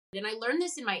And I learned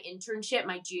this in my internship,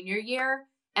 my junior year.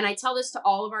 And I tell this to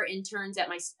all of our interns at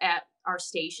our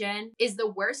station, is the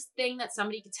worst thing that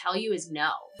somebody could tell you is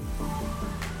no.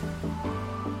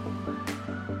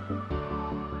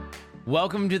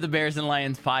 Welcome to the Bears and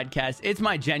Lions podcast. It's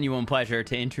my genuine pleasure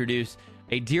to introduce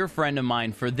a dear friend of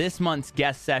mine for this month's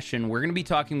guest session. We're going to be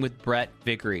talking with Brhett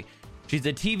Vickery. She's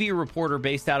a TV reporter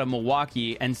based out of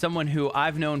Milwaukee and someone who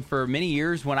I've known for many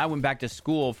years when I went back to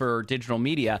school for digital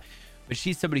media. But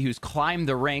she's somebody who's climbed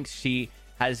the ranks. She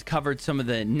has covered some of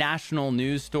the national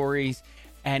news stories,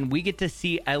 and we get to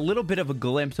see a little bit of a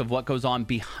glimpse of what goes on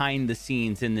behind the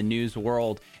scenes in the news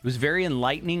world. It was very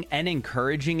enlightening and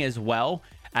encouraging as well,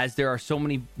 as there are so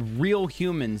many real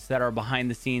humans that are behind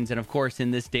the scenes. And of course,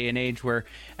 in this day and age where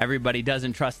everybody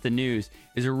doesn't trust the news,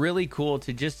 it's really cool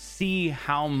to just see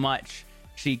how much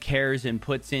she cares and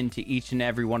puts into each and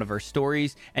every one of her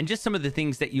stories, and just some of the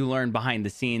things that you learn behind the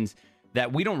scenes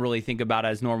that we don't really think about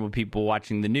as normal people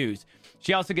watching the news.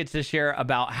 She also gets to share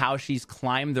about how she's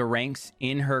climbed the ranks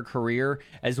in her career,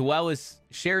 as well as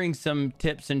sharing some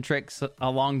tips and tricks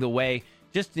along the way,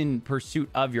 just in pursuit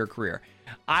of your career.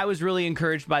 I was really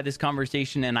encouraged by this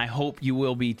conversation, and I hope you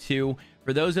will be too.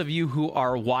 For those of you who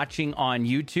are watching on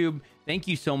YouTube, thank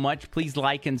you so much. Please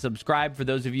like and subscribe. For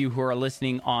those of you who are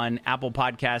listening on Apple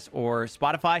Podcasts or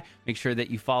Spotify, make sure that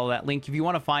you follow that link. If you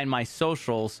want to find my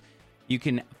socials, you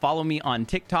can follow me on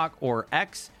TikTok or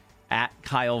X at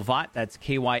Kyle Vaught. That's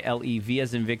KYLEV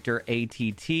as in Victor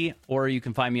ATT. Or you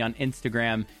can find me on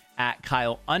Instagram at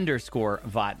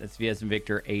Kyle_Vaught. That's V as in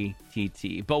Victor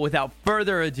ATT. But without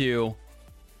further ado,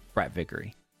 Brhett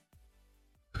Vickery.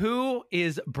 Who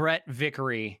is Brhett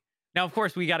Vickery? Now, of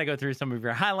course, we got to go through some of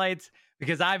your highlights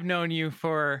because I've known you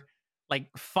for like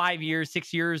 5 years,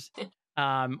 6 years,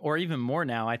 or even more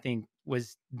now. I think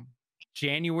was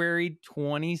January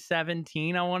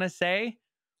 2017, I want to say.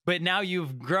 But now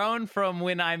you've grown from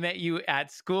when I met you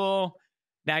at school.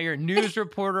 Now you're a news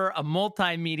reporter, a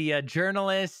multimedia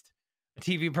journalist, a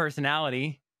TV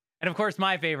personality. And of course,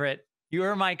 my favorite, you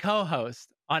are my co-host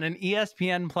on an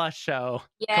ESPN Plus show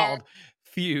called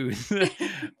Fuse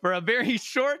for a very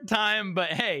short time. But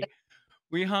hey,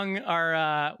 we hung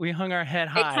our head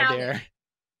high there.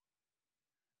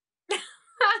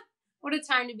 What a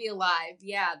time to be alive.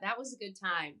 Yeah, that was a good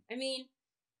time. I mean,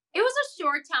 it was a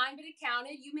short time, but it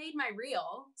counted. You made my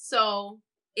reel, so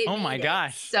it oh my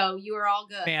gosh. So you were all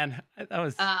good. Man, that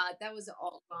was a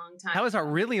long time. That was a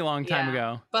really long time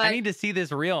ago. But I need to see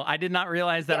this reel. I did not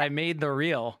realize that I made the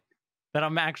reel, that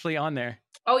I'm actually on there.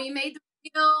 Oh, you made the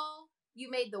reel.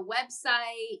 You made the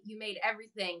website. You made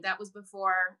everything. That was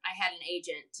before I had an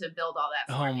agent to build all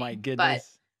that for me. Oh my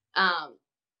goodness.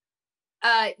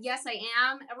 But, yes, I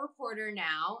am a reporter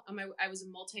now. I was a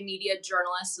multimedia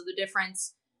journalist. So the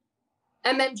difference,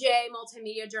 MMJ,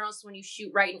 multimedia journalist, when you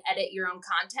shoot, write, and edit your own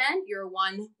content, you're a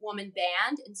one-woman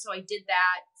band. And so I did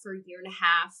that for a year and a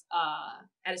half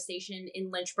at a station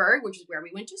in Lynchburg, which is where we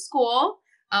went to school,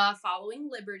 following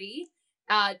Liberty.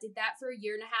 Did that for a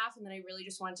year and a half. And then I really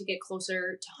just wanted to get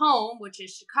closer to home, which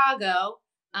is Chicago.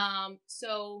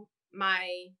 So my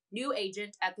new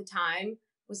agent at the time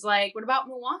was like, what about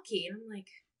Milwaukee? And I'm like,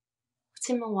 what's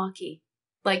in Milwaukee?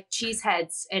 Like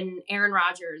cheeseheads and Aaron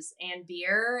Rodgers and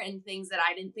beer and things that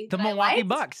I didn't think the Milwaukee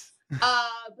Bucks. But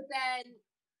then,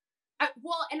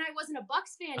 and I wasn't a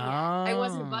Bucks fan yet. I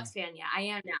wasn't a Bucks fan yet. I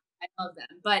am now. I love them.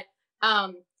 But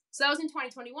so that was in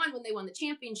 2021 when they won the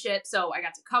championship. So I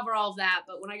got to cover all of that.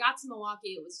 But when I got to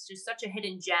Milwaukee, it was just such a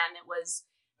hidden gem. It was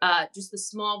just the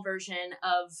small version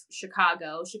of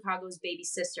Chicago, Chicago's baby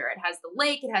sister. It has the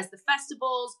lake, it has the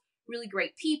festivals, really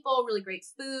great people, really great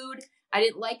food. I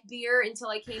didn't like beer until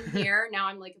I came here. Now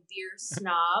I'm like a beer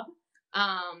snob.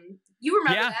 You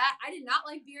remember that? I did not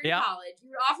like beer in college.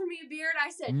 You offered me a beer and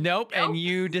I said nope. And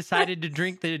you decided to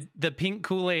drink the pink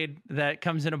Kool-Aid that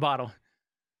comes in a bottle.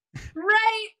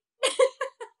 Right.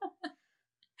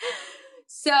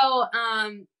 So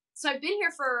I've been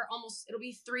here for it'll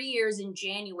be 3 years in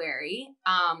January.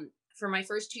 For my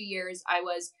first 2 years, I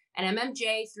was an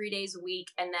MMJ 3 days a week.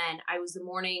 And then I was the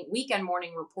weekend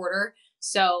morning reporter.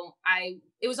 So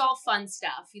it was all fun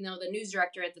stuff. You know, the news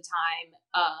director at the time,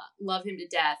 love him to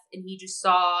death. And he just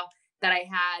saw that I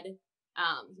had,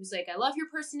 he was like, I love your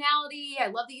personality. I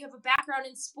love that you have a background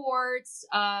in sports,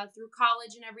 through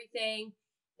college and everything.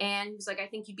 And he was like, I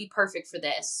think you'd be perfect for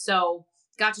this. So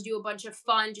got to do a bunch of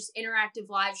fun, just interactive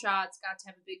live shots, got to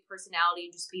have a big personality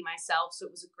and just be myself. So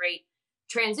it was a great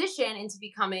transition into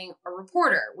becoming a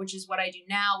reporter, which is what I do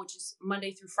now, which is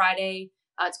Monday through Friday.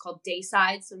 It's called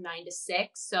Dayside, so 9 to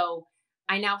 6. So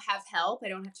I now have help. I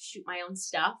don't have to shoot my own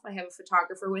stuff. I have a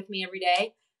photographer with me every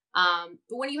day.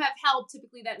 But when you have help,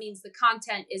 typically that means the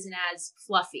content isn't as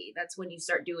fluffy. That's when you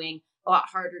start doing a lot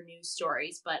harder news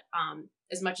stories. But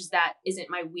as much as that isn't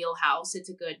my wheelhouse, it's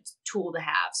a good tool to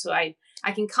have. So I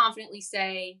can confidently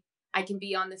say I can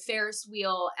be on the Ferris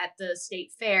wheel at the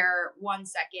state fair 1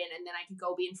 second, and then I can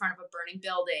go be in front of a burning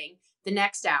building the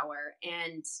next hour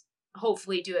and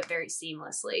hopefully do it very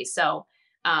seamlessly. So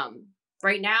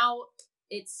right now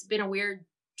it's been a weird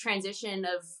transition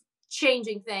of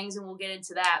changing things, and we'll get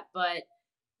into that. But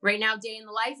right now, day in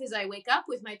the life is I wake up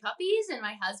with my puppies and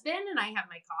my husband, and I have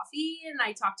my coffee, and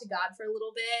I talk to God for a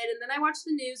little bit, and then I watch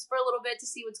the news for a little bit to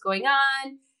see what's going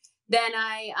on. Then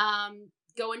I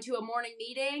go into a morning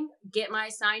meeting, get my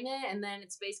assignment, and then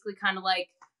it's basically kind of like,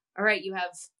 all right, you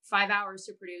have 5 hours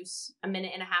to produce a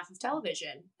minute and a half of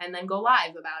television, and then go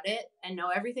live about it and know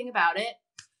everything about it,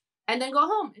 and then go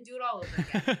home and do it all over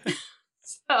again.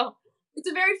 So it's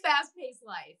a very fast-paced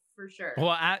life, for sure.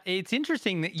 Well, it's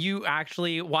interesting that you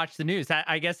actually watch the news.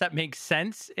 I guess that makes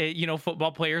sense.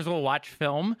 Football players will watch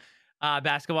film.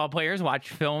 Basketball players watch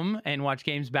film and watch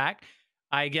games back.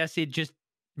 I guess it just,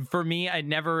 for me, I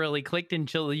never really clicked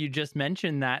until you just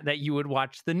mentioned that you would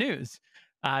watch the news.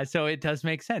 So it does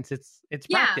make sense. It's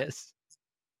practice.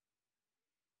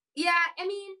 Yeah, I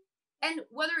mean, and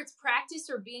whether it's practice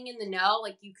or being in the know,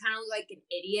 like you kind of look like an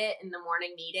idiot in the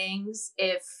morning meetings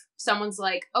if someone's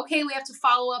like, okay, we have to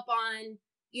follow up on,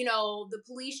 the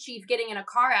police chief getting in a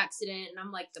car accident. And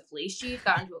I'm like, the police chief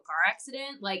got into a car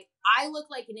accident? Like, I look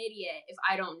like an idiot if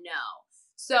I don't know.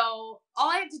 So all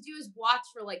I have to do is watch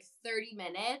for like 30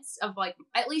 minutes of like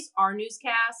at least our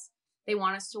newscasts. They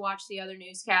want us to watch the other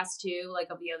newscasts too,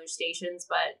 like of the other stations,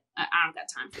 but I don't got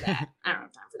time for that. I don't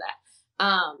have time for that.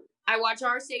 I watch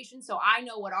our station, so I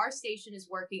know what our station is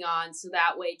working on. So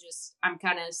that way, just I'm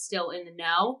kind of still in the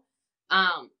know.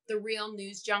 The real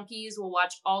news junkies will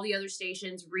watch all the other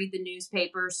stations, read the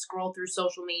newspaper, scroll through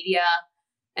social media.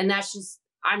 And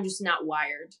I'm just not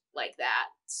wired like that.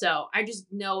 So I just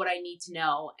know what I need to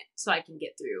know so I can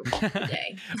get through the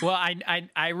day. Well,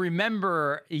 I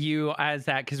remember you as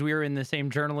that because we were in the same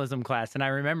journalism class. And I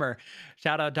remember,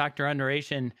 shout out Dr.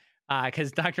 Underation,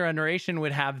 because Dr. Underation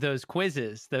would have those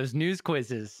quizzes, those news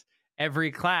quizzes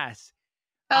every class.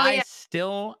 I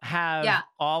still have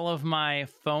all of my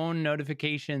phone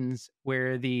notifications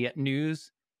where the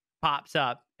news pops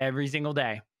up every single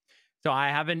day. So I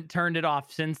haven't turned it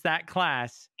off since that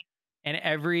class. And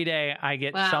every day I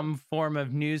get some form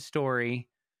of news story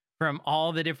from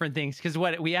all the different things. Because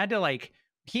we had to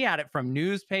he had it from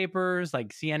newspapers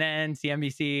like CNN,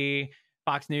 CNBC,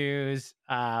 Fox News,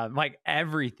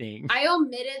 everything. I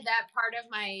omitted that part of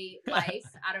my life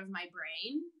out of my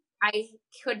brain. I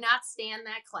could not stand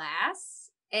that class.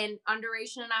 And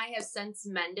Underation and I have since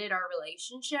mended our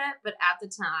relationship. But at the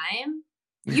time,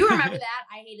 you remember that.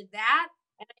 I hated that.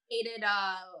 And I hated,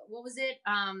 what was it?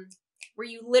 Where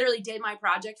you literally did my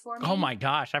project for me. Oh my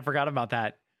gosh, I forgot about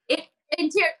that. The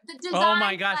design Oh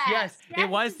my gosh, class. yes. It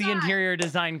was the interior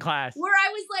design class. Where I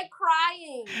was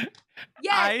crying.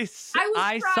 Yes,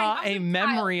 I saw a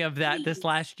memory of that this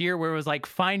last year where it was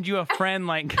find you a friend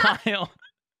like Kyle.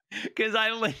 Because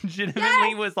I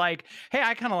legitimately was like, hey,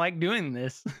 I kind of like doing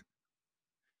this.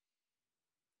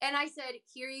 And I said,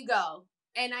 here you go.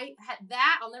 And I had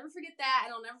that. I'll never forget that.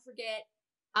 And I'll never forget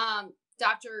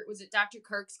Dr.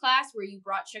 Kirk's class where you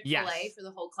brought Chick-fil-A for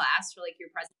the whole class for your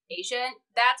presentation.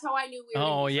 That's how I knew we were.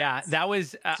 Oh yeah. Friends. That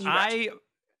was,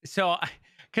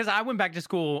 because I went back to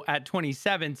school at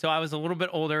 27. So I was a little bit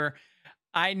older.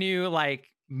 I knew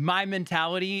my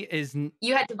mentality is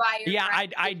you had to buy your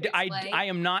I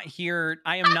am not here.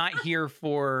 I am not here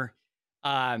for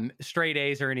straight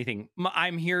A's or anything.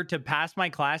 I'm here to pass my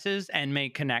classes and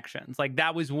make connections.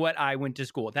 That was what I went to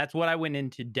school. That's what I went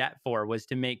into debt for, was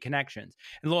to make connections.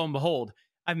 And lo and behold,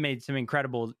 I've made some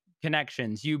incredible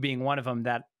connections, you being one of them,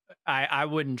 that I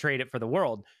wouldn't trade it for the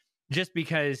world, just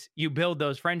because you build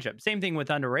those friendships. Same thing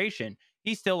with Underation.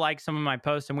 He still likes some of my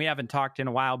posts, and we haven't talked in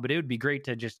a while, but it would be great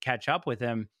to just catch up with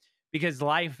him because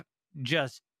life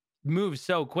just moves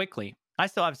so quickly. I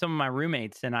still have some of my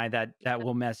roommates and I that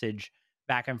will message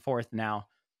back and forth now.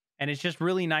 And it's just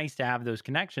really nice to have those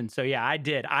connections. So yeah, I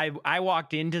did. I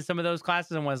walked into some of those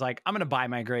classes and was like, I'm going to buy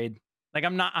my grade.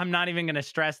 I'm not even going to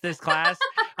stress this class.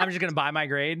 I'm just going to buy my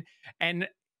grade. And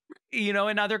in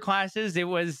other classes, it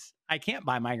was, I can't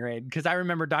buy my grade because I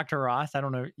remember Dr. Ross. I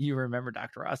don't know. You remember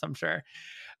Dr. Ross, I'm sure.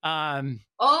 But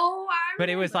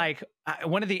it was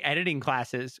one of the editing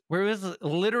classes where it was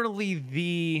literally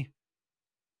the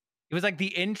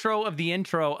intro of the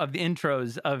intro of the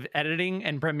intros of editing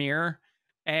and Premiere.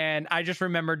 And I just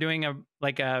remember doing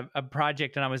a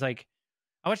project and I was like,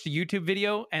 I watched a YouTube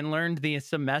video and learned the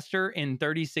semester in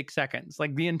 36 seconds.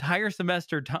 Like the entire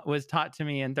semester was taught to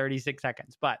me in 36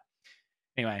 seconds. But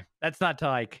anyway, that's not to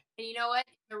like. And you know what?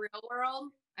 In the real world,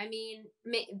 I mean,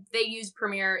 they use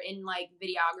Premiere in like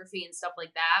videography and stuff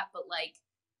like that. But like,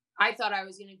 I thought I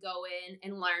was going to go in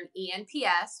and learn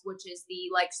ENPS, which is the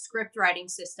like script writing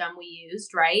system we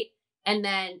used, right? And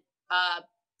then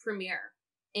Premiere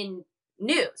in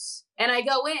news. And I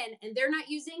go in and they're not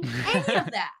using any of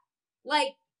that.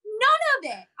 Like, none of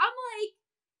it. I'm like,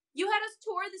 you had us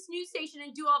tour this news station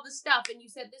and do all this stuff, and you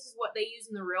said this is what they use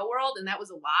in the real world, and that was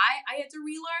a lie. I had to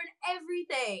relearn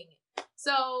everything.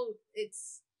 So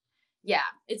it's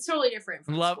totally different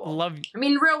from school. I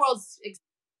mean, the real world's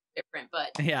different,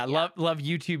 but yeah. love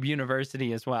YouTube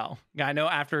University as well. I know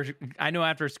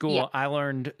after school, I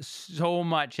learned so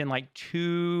much in like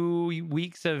 2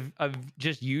 weeks of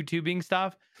just YouTubing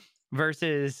stuff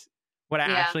versus what I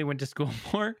actually went to school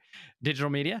for, digital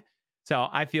media. So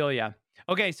I feel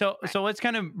Okay, so let's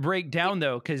kind of break down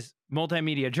though, because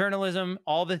multimedia journalism,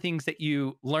 all the things that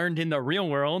you learned in the real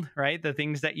world, right? The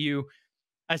things that you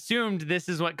assumed this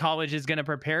is what college is going to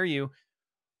prepare you.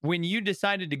 When you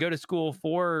decided to go to school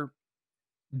for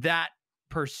that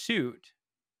pursuit,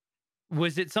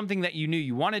 was it something that you knew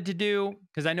you wanted to do?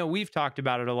 Because I know we've talked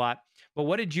about it a lot, but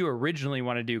what did you originally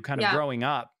want to do kind of growing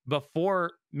up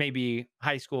before maybe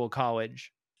high school,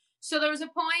 college? So there was a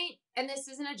point, and this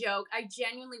isn't a joke, I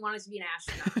genuinely wanted to be an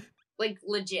astronaut. Like,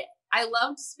 legit. I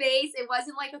loved space. It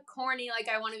wasn't like a corny, like,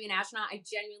 I want to be an astronaut. I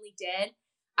genuinely did.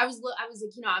 I was like,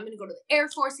 I'm going to go to the Air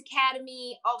Force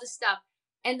Academy, all this stuff.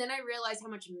 And then I realized how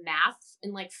much math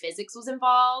and, like, physics was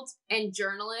involved. And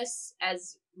journalists,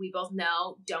 as we both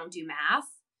know, don't do math.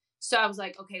 So I was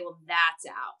like, okay, well, that's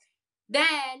out.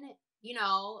 Then,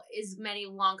 as many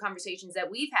long conversations that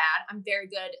we've had, I'm very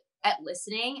good at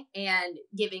listening and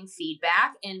giving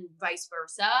feedback and vice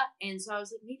versa. And so I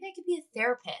was like, maybe I could be a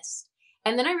therapist.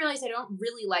 And then I realized I don't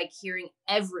really like hearing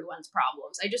everyone's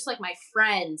problems. I just like my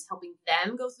friends, helping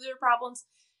them go through their problems.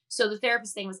 So the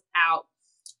therapist thing was out.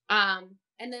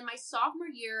 And then my sophomore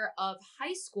year of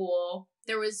high school,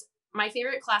 my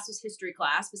favorite class was history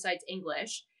class besides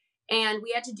English. And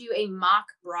we had to do a mock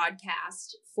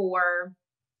broadcast for,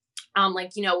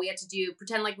 we had to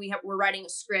pretend like we're writing a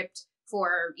script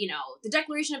for, the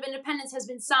Declaration of Independence has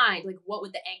been signed. Like, what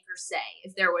would the anchor say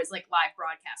if there was like live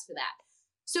broadcast for that?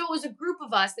 So it was a group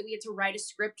of us that we had to write a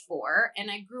script for.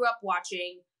 And I grew up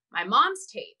watching my mom's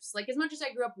tapes. Like, as much as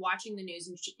I grew up watching the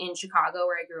news in Chicago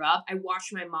where I grew up, I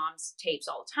watched my mom's tapes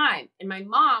all the time. And my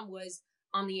mom was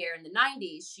on the air in the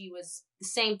 90s. She was the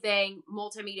same thing,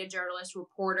 multimedia journalist,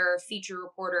 reporter, feature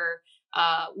reporter,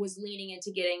 was leaning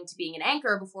into getting to being an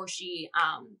anchor before she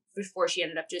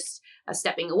ended up just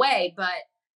stepping away. But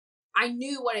I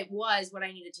knew what I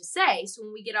needed to say. So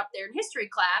when we get up there in history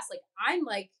class, like, I'm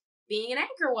like being an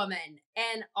anchor woman,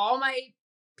 and all my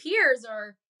peers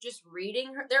are just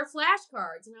reading their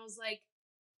flashcards. And I was like,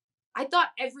 I thought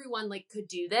everyone like could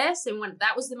do this. And when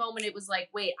that was the moment, it was like,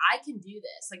 wait, I can do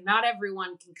this. Like, not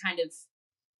everyone can kind of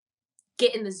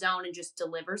get in the zone and just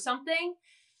deliver something.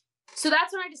 So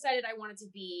that's when I decided I wanted to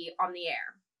be on the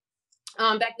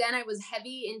air. Back then I was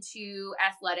heavy into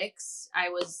athletics. I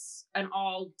was an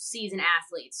all season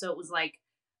athlete. So it was like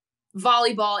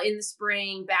volleyball in the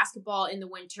spring, basketball in the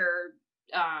winter,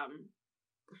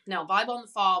 volleyball in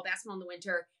the fall, basketball in the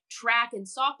winter, track and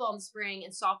softball in the spring,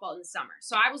 and softball in the summer.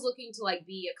 So I was looking to like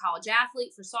be a college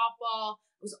athlete for softball.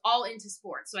 I was all into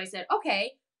sports. So I said,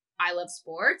 okay, I love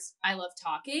sports. I love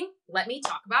talking. Let me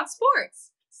talk about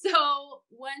sports. So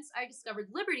once I discovered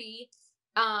Liberty,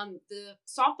 the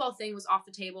softball thing was off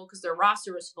the table because their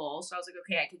roster was full. So I was like,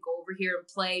 okay, I could go over here and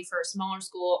play for a smaller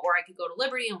school, or I could go to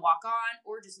Liberty and walk on,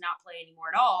 or just not play anymore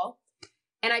at all.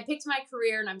 And I picked my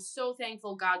career, and I'm so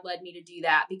thankful God led me to do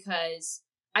that, because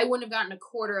I wouldn't have gotten a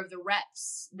quarter of the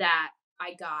reps that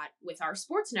I got with our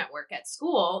sports network at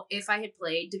school if I had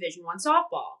played Division I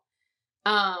softball.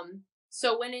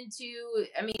 So went into,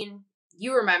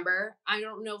 you remember, I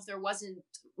don't know if there wasn't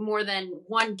more than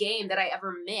one game that I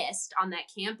ever missed on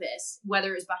that campus,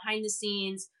 whether it was behind the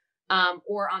scenes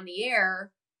or on the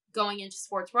air going into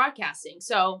sports broadcasting.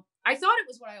 So I thought it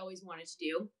was what I always wanted to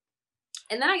do.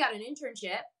 And then I got an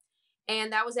internship,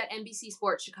 and that was at NBC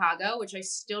Sports Chicago, which I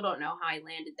still don't know how I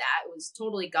landed that. It was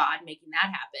totally God making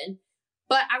that happen.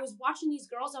 But I was watching these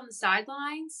girls on the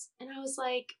sidelines, and I was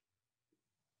like,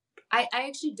 I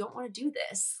actually don't want to do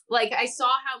this. Like, I saw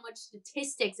how much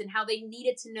statistics and how they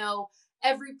needed to know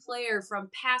every player from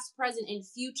past, present, and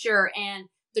future, and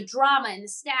the drama and the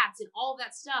stats and all of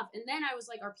that stuff. And then I was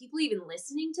like, are people even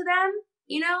listening to them?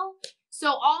 So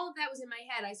all of that was in my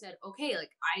head. I said, okay,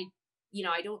 like,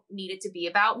 I don't need it to be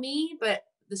about me, but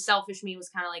the selfish me was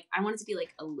kind of like, I want it to be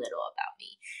like a little about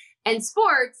me. And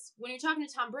sports, when you're talking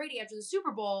to Tom Brady after the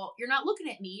Super Bowl, you're not looking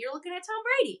at me, you're looking at Tom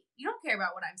Brady. You don't care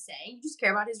about what I'm saying, you just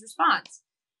care about his response.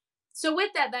 So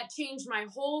with that changed my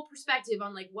whole perspective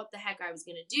on like what the heck I was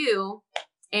going to do.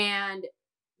 And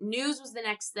news was the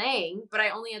next thing, but I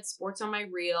only had sports on my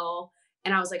reel.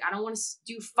 And I was like, I don't want to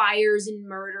do fires and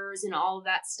murders and all of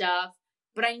that stuff.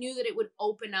 But I knew that it would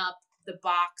open up the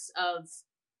box of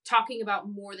talking about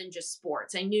more than just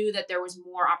sports. I knew that there was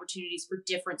more opportunities for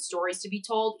different stories to be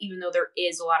told, even though there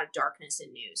is a lot of darkness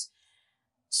in news.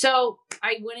 So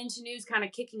I went into news kind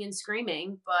of kicking and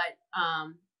screaming, but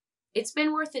it's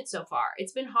been worth it so far.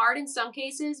 It's been hard in some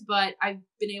cases, but I've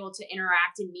been able to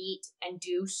interact and meet and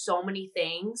do so many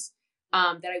things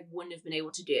that I wouldn't have been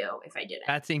able to do if I didn't.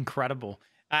 That's incredible.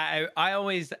 I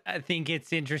always think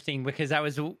it's interesting because I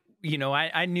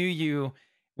knew you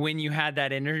when you had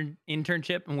that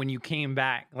internship, and when you came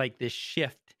back, like this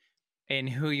shift in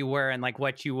who you were and like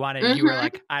what you wanted, you were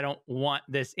like, I don't want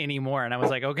this anymore. And I was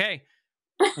like, okay,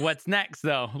 what's next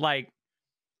though? Like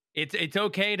it's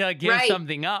okay to give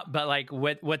something up, but like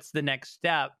what's the next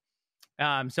step?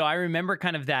 So I remember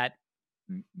kind of that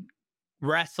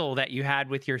wrestle that you had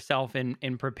with yourself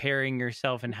in preparing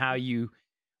yourself and how you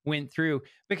went through,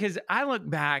 because I look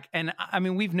back and I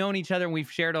mean, we've known each other and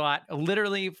we've shared a lot.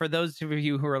 Literally, for those of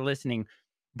you who are listening,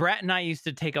 Brett and I used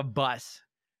to take a bus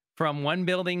from one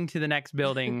building to the next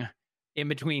building in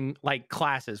between like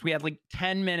classes. We had like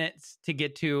 10 minutes to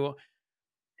get to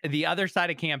the other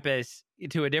side of campus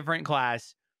to a different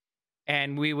class.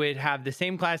 And we would have the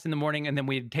same class in the morning, and then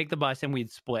we'd take the bus and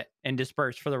we'd split and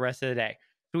disperse for the rest of the day.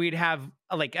 So we'd have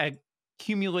like a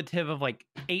cumulative of like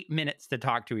 8 minutes to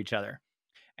talk to each other.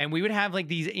 And we would have like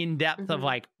these in-depth of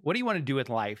like, what do you want to do with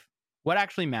life? What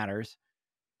actually matters?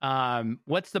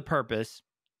 What's the purpose?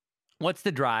 What's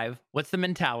the drive? What's the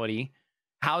mentality?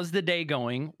 How's the day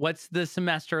going? What's the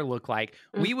semester look like?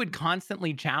 We would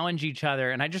constantly challenge each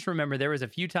other. And I just remember there was a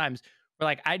few times where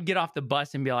like I'd get off the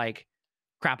bus and be like,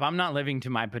 crap, I'm not living to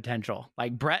my potential.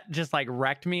 Like Brett just like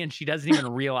wrecked me and she doesn't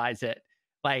even realize it.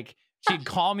 Like she'd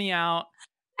call me out.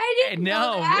 I didn't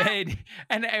know that.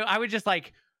 And I would just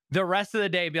like the rest of the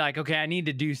day be like, okay, I need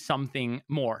to do something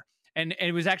more. And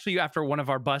it was actually after one of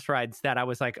our bus rides that I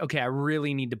was like, okay, I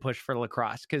really need to push for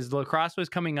lacrosse, because lacrosse was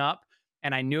coming up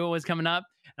and I knew it was coming up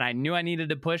and I knew I needed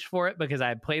to push for it because I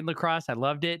had played lacrosse. I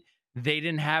loved it. They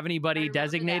didn't have anybody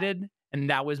designated. And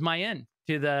that was my in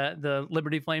to the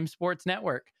Liberty Flames Sports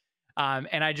Network.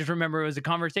 And I just remember it was a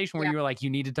conversation where you were like, you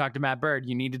need to talk to Matt Bird.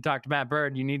 You need to talk to Matt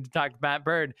Bird. You need to talk to Matt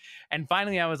Bird. And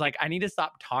finally I was like, I need to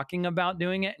stop talking about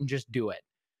doing it and just do it.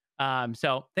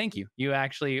 So thank you. You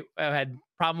actually had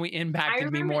probably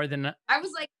impacted me more than I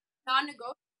was like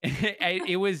non-negotiable.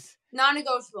 It was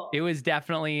non-negotiable. It was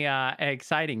definitely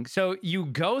exciting. So you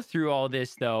go through all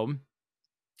this though.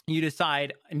 You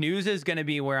decide news is going to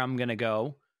be where I'm going to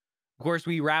go. Of course,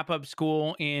 we wrap up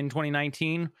school in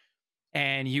 2019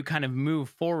 and you kind of move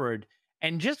forward.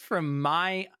 And just from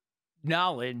my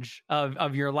knowledge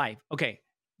of your life, okay,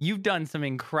 you've done some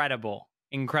incredible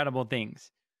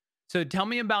things. So tell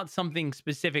me about something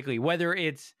specifically, whether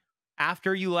it's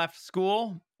after you left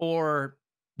school or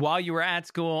while you were at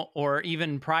school or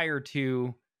even prior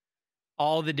to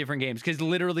all the different games. Because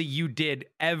literally you did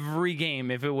every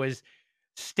game. If it was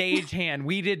stagehand,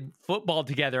 we did football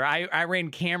together. I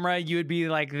ran camera. You would be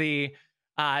like the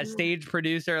stage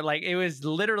producer. Like it was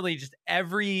literally just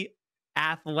every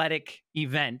athletic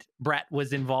event Brett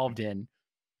was involved in.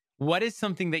 What is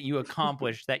something that you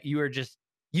accomplished that you are just,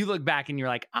 you look back and you're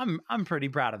like, I'm pretty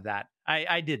proud of that.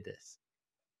 I did this.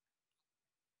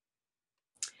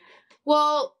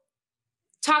 Well,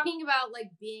 talking about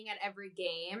like being at every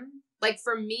game, like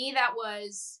for me,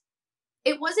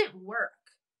 it wasn't work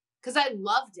because I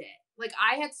loved it. Like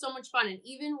I had so much fun. And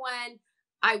even when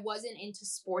I wasn't into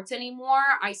sports anymore,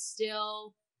 I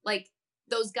still like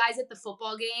those guys at the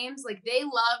football games, like they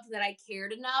loved that I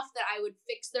cared enough that I would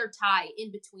fix their tie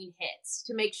in between hits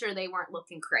to make sure they weren't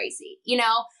looking crazy,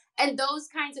 and those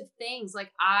kinds of things.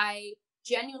 Like I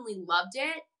genuinely loved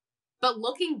it. But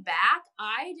looking back,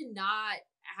 I did not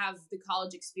have the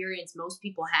college experience most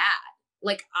people had.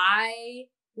 Like I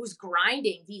was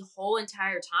grinding the whole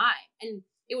entire time. And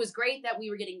it was great that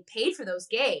we were getting paid for those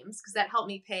games because that helped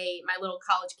me pay my little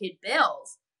college kid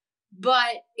bills.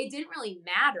 But it didn't really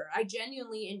matter. I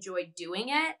genuinely enjoyed doing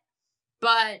it.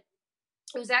 But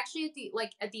it was actually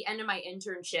at the end of my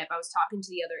internship, I was talking to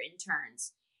the other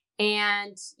interns.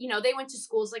 And, they went to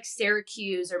schools like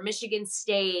Syracuse or Michigan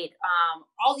State,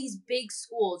 all these big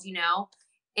schools,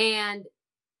 and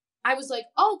I was like,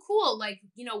 oh, cool. Like,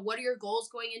 what are your goals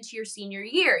going into your senior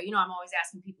year? I'm always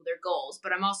asking people their goals,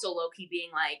 but I'm also low key being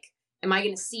like, am I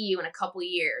going to see you in a couple of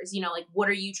years? Like, what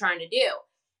are you trying to do?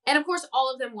 And of course,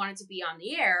 all of them wanted to be on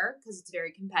the air because it's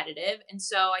very competitive. And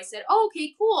so I said, oh,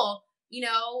 okay, cool.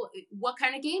 What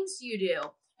kind of games do you do?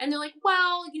 And they're like,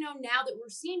 well, now that we're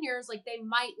seniors, like they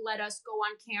might let us go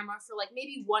on camera for like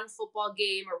maybe one football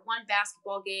game or one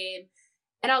basketball game.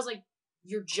 And I was like,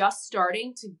 you're just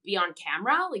starting to be on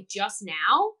camera, like just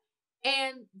now?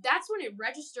 And that's when it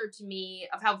registered to me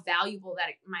of how valuable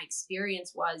that my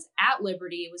experience was at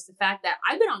Liberty. Was the fact that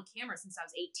I've been on camera since I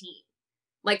was 18,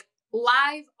 like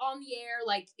live on the air.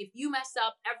 Like if you mess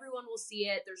up, everyone will see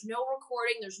it. There's no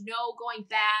recording. There's no going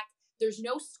back. There's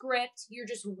no script. You're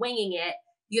just winging it.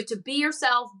 You have to be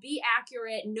yourself, be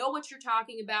accurate, know what you're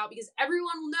talking about, because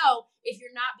everyone will know if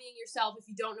you're not being yourself, if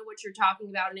you don't know what you're talking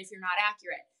about, and if you're not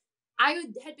accurate. I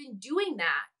had been doing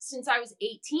that since I was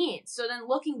 18. So then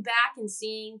looking back and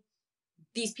seeing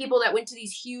these people that went to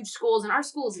these huge schools, and our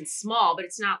school isn't small, but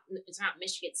it's not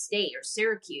Michigan State or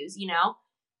Syracuse,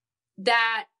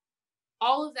 that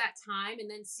all of that time,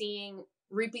 and then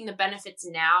reaping the benefits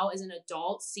now as an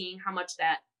adult, seeing how much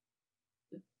that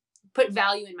put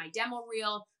value in my demo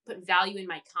reel, put value in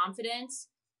my confidence.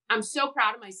 I'm so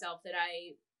proud of myself that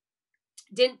I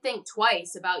didn't think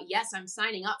twice about, yes, I'm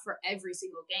signing up for every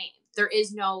single game. There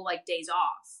is no like days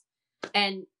off.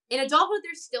 And in adulthood,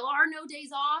 there still are no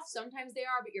days off. Sometimes they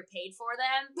are, but you're paid for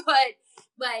them. But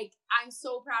like, I'm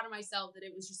so proud of myself that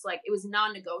it was just like, it was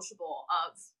non-negotiable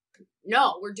of,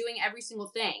 no, we're doing every single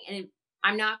thing. And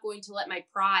I'm not going to let my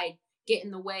pride get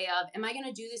in the way of, am I going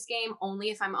to do this game only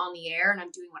if I'm on the air and I'm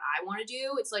doing what I want to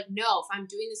do? It's like, no, if I'm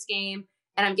doing this game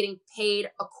and I'm getting paid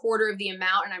a quarter of the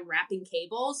amount and I'm wrapping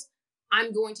cables,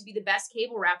 I'm going to be the best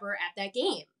cable wrapper at that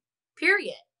game,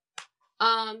 period.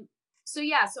 So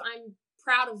I'm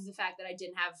proud of the fact that I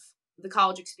didn't have the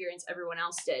college experience everyone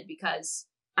else did, because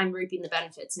I'm reaping the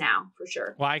benefits now, for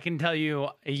sure. Well, I can tell you,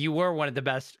 you were one of the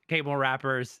best cable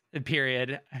wrappers,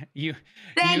 period.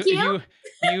 Thank you.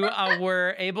 You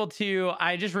were able to,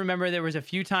 I just remember there was a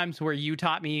few times where you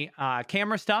taught me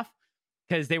camera stuff,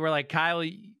 because they were like, Kyle,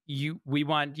 we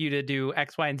want you to do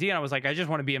X, Y, and Z. And I was like, I just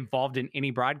want to be involved in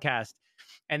any broadcast.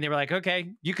 And they were like,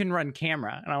 okay, you can run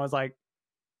camera. And I was like,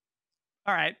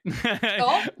 all right.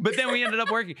 Oh. But then we ended up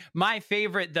working. My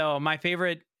favorite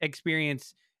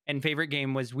experience and favorite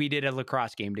game was, we did a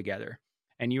lacrosse game together.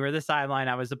 And you were the sideline,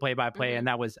 I was the play-by-play. Mm-hmm. And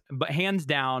that was, but hands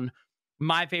down,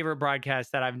 my favorite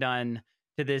broadcast that I've done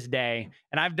to this day.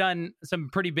 And I've done some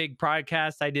pretty big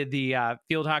broadcasts. I did the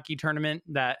field hockey tournament,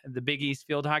 the Big East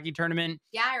field hockey tournament.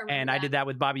 Yeah, I remember. And that. I did that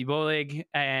with Bobby Bolig.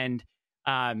 And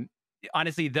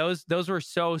honestly, those were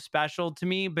so special to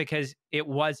me, because it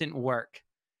wasn't work.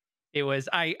 It was,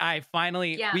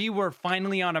 we were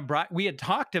finally on we had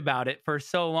talked about it for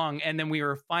so long, and then we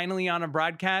were finally on a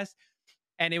broadcast,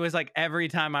 and it was like every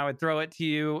time I would throw it to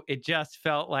you, it just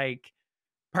felt like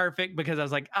perfect, because I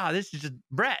was like, this is just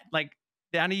Brett, like,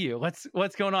 down to you.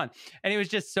 What's going on? And it was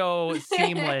just so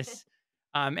seamless.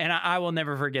 And I will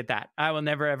never forget that. I will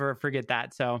never, ever forget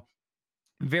that. So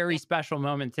very special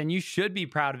moments, and you should be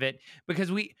proud of it, because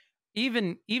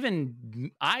even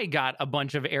I got a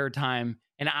bunch of airtime,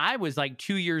 and I was like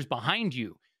 2 years behind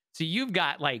you. So you've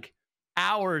got like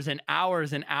hours and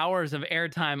hours and hours of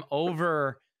airtime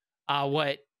over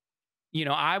what,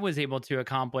 I was able to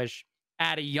accomplish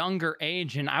at a younger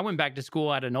age. And I went back to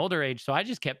school at an older age. So I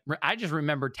just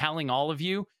remember telling all of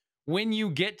you, when you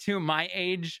get to my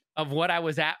age of what I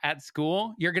was at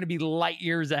school, you're going to be light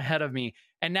years ahead of me.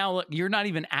 And now look, you're not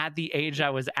even at the age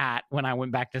I was at when I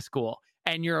went back to school.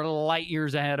 And you're light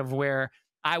years ahead of where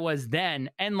I was then,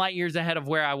 and light years ahead of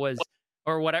where I was,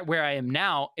 or where I am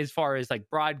now, as far as like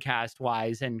broadcast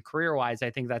wise and career wise. I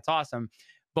think that's awesome.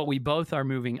 But we both are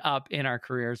moving up in our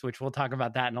careers, which we'll talk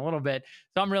about that in a little bit.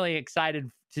 So I'm really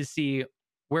excited to see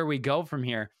where we go from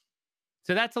here.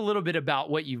 So that's a little bit about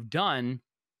what you've done.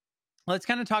 Let's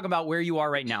kind of talk about where you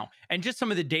are right now, and just some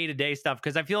of the day-to-day stuff,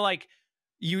 because I feel like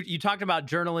you talked about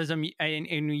journalism, and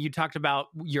you talked about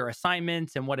your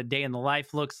assignments and what a day in the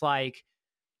life looks like.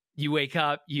 You wake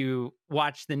up, you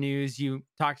watch the news, you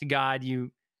talk to God,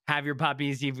 you have your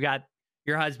puppies, you've got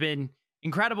your husband,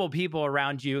 incredible people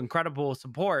around you, incredible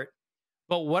support.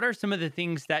 But what are some of the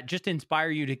things that just inspire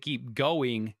you to keep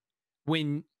going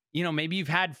when, maybe you've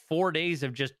had 4 days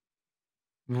of just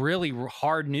really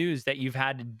hard news that you've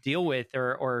had to deal with,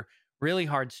 or really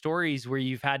hard stories where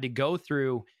you've had to go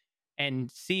through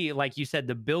and see, like you said,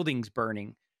 the buildings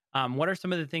burning? What are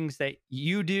some of the things that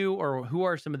you do, or who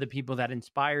are some of the people that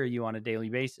inspire you on a daily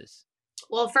basis?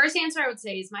 Well, first answer I would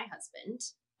say is my husband.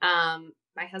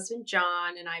 My husband,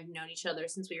 John, and I've known each other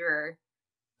since we were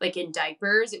like in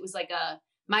diapers. It was like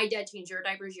my dad changed your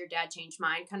diapers, your dad changed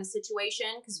mine kind of situation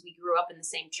because we grew up in the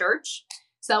same church.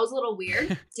 So that was a little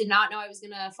weird. Did not know I was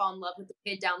going to fall in love with the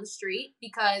kid down the street,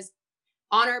 because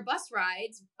on our bus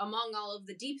rides, among all of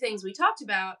the deep things we talked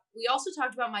about, we also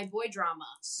talked about my boy drama.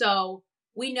 So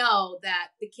we know that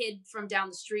the kid from down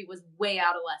the street was way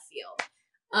out of left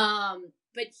field.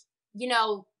 But you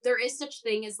know, there is such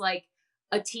thing as like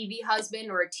a TV husband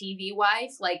or a TV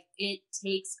wife. Like, it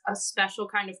takes a special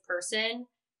kind of person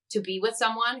to be with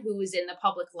someone who is in the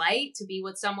public light, to be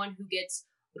with someone who gets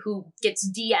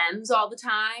DMs all the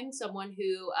time, someone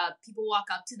who people walk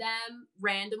up to them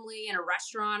randomly in a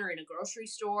restaurant or in a grocery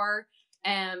store.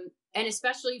 And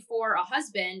especially for a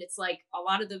husband, it's like a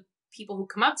lot of the people who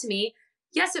come up to me,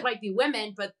 yes, it might be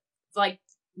women, but like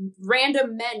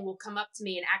random men will come up to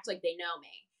me and act like they know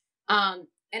me.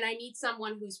 And I need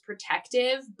someone who's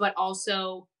protective, but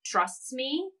also trusts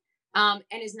me, and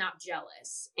is not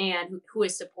jealous, and who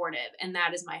is supportive. And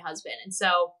that is my husband. And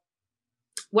so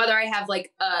whether I have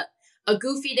like a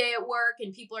goofy day at work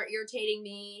and people are irritating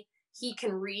me, he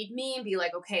can read me and be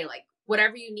like, okay, like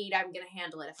whatever you need, I'm going to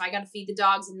handle it. If I got to feed the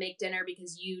dogs and make dinner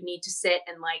because you need to sit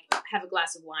and like have a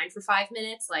glass of wine for 5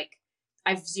 minutes, like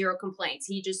I have zero complaints.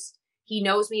 He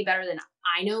knows me better than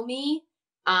I know me.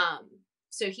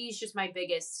 So he's just my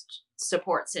biggest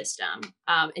support system.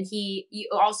 And you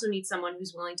also need someone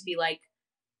who's willing to be like,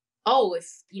 oh, if,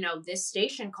 you know, this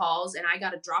station calls and I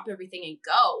got to drop everything and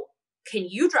go, can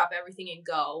you drop everything and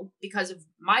go? Because of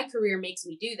my career makes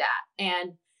me do that.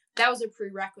 And that was a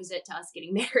prerequisite to us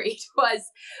getting married, was,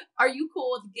 are you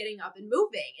cool with getting up and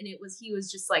moving? And he was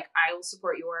just like, I will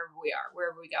support you wherever we are,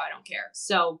 wherever we go. I don't care.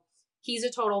 So he's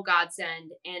a total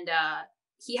godsend. And,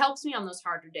 he helps me on those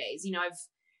harder days. You know,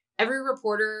 every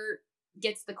reporter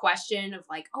gets the question of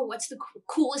like, oh, what's the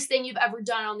coolest thing you've ever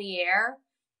done on the air?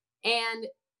 And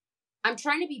I'm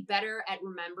trying to be better at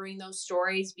remembering those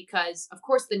stories, because of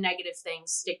course the negative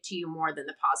things stick to you more than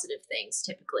the positive things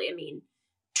typically. I mean,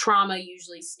 trauma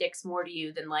usually sticks more to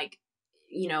you than like,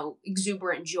 you know,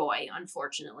 exuberant joy,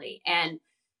 unfortunately. And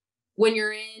when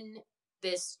you're in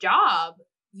this job,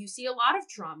 you see a lot of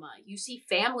trauma. You see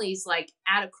families like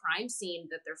at a crime scene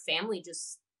that their family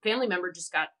member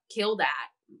just got killed at,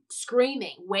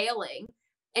 screaming, wailing.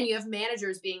 And you have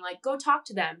managers being like, go talk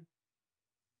to them.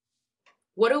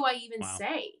 What do I even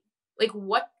say? Like,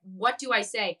 what do I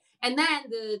say? And then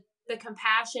the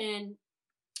compassion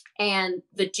and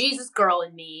the Jesus girl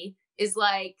in me is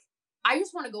like, I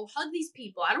just want to go hug these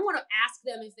people. I don't want to ask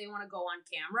them if they want to go on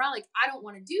camera. Like, I don't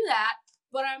want to do that,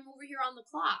 but I'm over here on the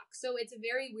clock. So it's a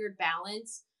very weird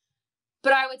balance.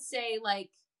 But I would say, like,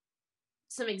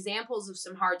 some examples of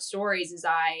some hard stories is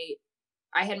I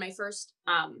had my first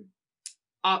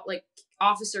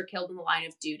officer killed in the line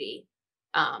of duty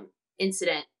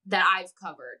incident that I've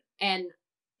covered. And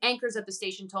anchors at the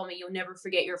station told me, you'll never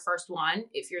forget your first one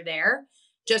if you're there,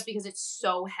 just because it's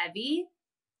so heavy.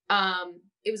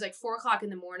 It was like 4:00 in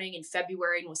the morning in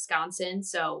February in Wisconsin.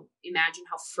 So imagine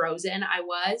how frozen I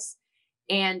was.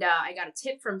 And I got a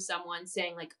tip from someone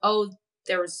saying like, oh,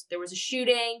 there was a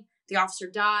shooting. The officer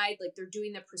died. Like, they're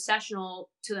doing the processional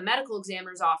to the medical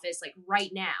examiner's office, like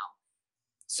right now.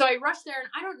 So I rushed there, and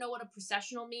I don't know what a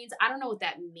processional means. I don't know what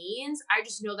that means. I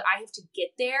just know that I have to get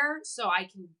there so I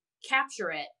can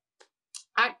capture it.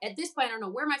 At this point, I don't know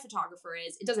where my photographer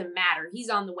is. It doesn't matter. He's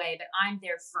on the way, but I'm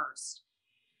there first.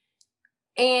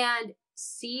 And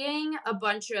seeing a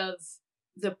bunch of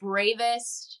the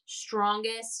bravest,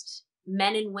 strongest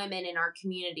men and women in our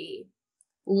community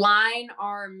line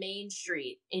our main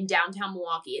street in downtown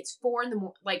Milwaukee. It's 4 in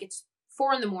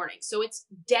the morning. So it's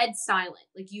dead silent.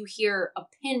 Like, you hear a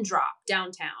pin drop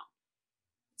downtown.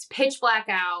 It's pitch black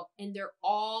out, and they're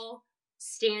all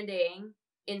standing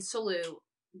in salute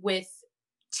with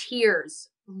tears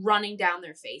running down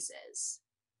their faces.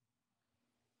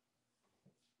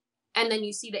 And then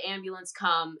you see the ambulance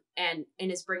come and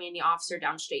is bringing the officer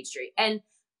down State Street. And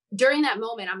during that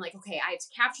moment, I'm like, okay, I have to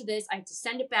capture this. I have to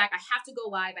send it back. I have to go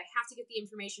live. I have to get the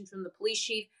information from the police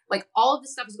chief. Like, all of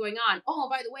this stuff is going on. Oh,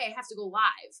 by the way, I have to go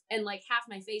live. And like half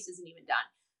my face isn't even done.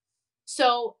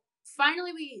 So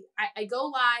finally I go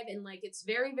live, and like, it's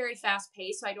very, very fast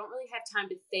paced. So I don't really have time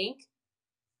to think.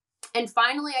 And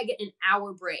finally I get an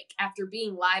hour break after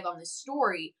being live on this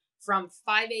story from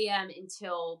 5 a.m.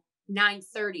 until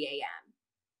 9:30 a.m.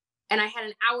 And I had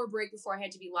an hour break before I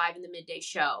had to be live in the midday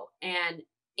show. And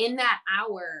in that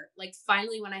hour, like,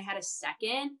 finally, when I had a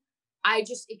second, I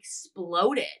just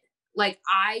exploded. Like,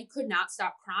 I could not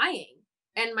stop crying.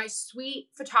 And my sweet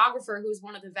photographer, who's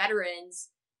one of the veterans,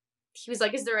 he was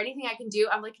like, is there anything I can do?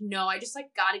 I'm like, no, I just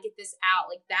like got to get this out.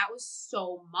 Like that was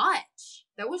so much.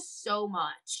 That was so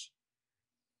much.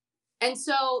 And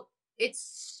so it's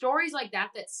stories like that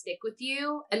that stick with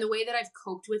you. And the way that I've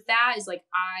coped with that is like,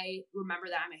 I remember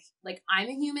that I'm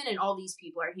a human and all these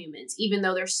people are humans, even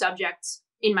though they're subjects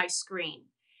in my screen.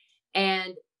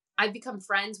 And I've become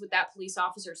friends with that police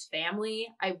officer's family.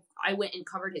 I went and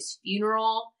covered his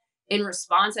funeral. In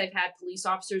response, I've had police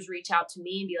officers reach out to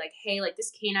me and be like, hey, like this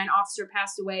canine officer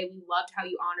passed away. We loved how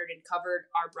you honored and covered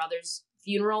our brother's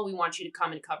funeral. We want you to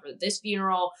come and cover this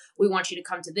funeral. We want you to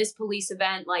come to this police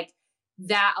event. Like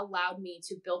that allowed me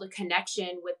to build a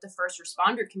connection with the first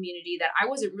responder community that I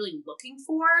wasn't really looking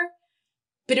for,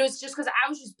 but it was just because I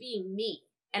was just being me.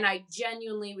 And I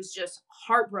genuinely was just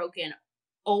heartbroken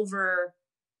over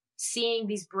seeing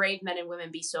these brave men and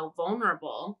women be so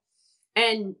vulnerable.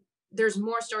 And there's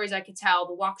more stories I could tell.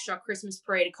 The Waukesha Christmas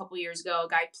parade a couple years ago, a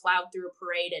guy plowed through a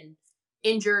parade and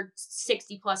injured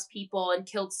 60 plus people and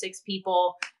killed 6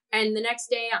 people. And the next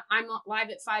day I'm live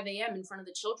at 5 a.m. in front of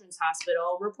the children's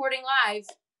hospital reporting live.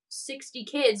 60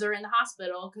 kids are in the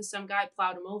hospital because some guy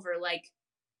plowed them over. Like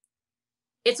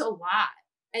it's a lot.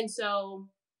 And so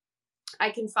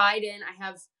I confide in, I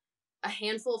have a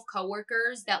handful of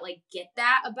coworkers that like get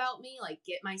that about me, like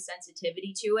get my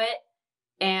sensitivity to it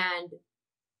and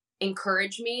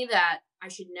encourage me that I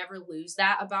should never lose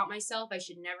that about myself. I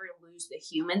should never lose the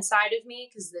human side of me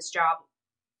because this job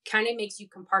kind of makes you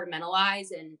compartmentalize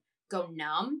and go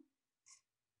numb.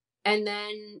 And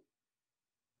then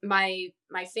my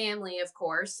family, of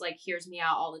course, like hears me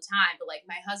out all the time. But like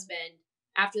my husband,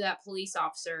 after that police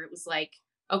officer, it was like,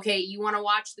 okay, you want to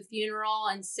watch the funeral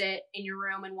and sit in your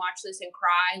room and watch this and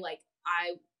cry? Like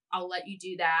I'll let you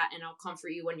do that and I'll comfort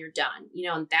you when you're done. You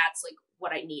know, and that's like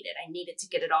what I needed. I needed to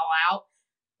get it all out.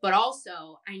 But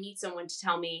also I need someone to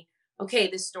tell me, okay,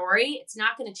 this story, it's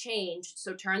not going to change.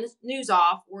 So turn the news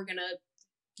off.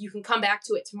 You can come back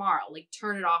to it tomorrow. Like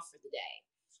turn it off for the day.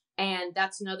 And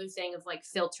that's another thing of like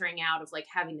filtering out, of like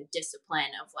having the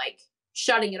discipline of like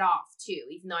shutting it off too.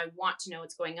 Even though I want to know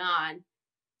what's going on,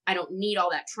 I don't need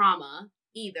all that trauma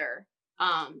either.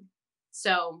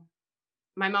 So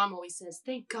my mom always says,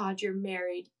 thank God you're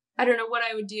married. I don't know what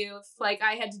I would do if like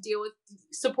I had to deal with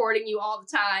supporting you all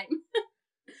the time.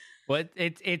 Well,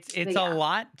 it's a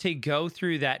lot to go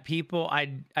through that people,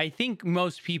 I think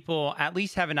most people at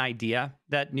least have an idea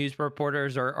that news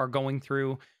reporters are going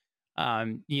through,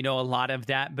 you know, a lot of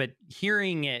that, but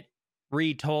hearing it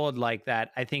retold like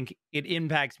that, I think it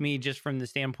impacts me just from the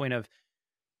standpoint of,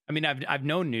 I mean, I've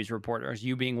known news reporters,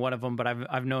 you being one of them, but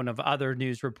I've known of other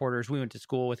news reporters. We went to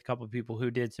school with a couple of people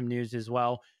who did some news as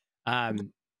well.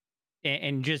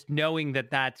 And just knowing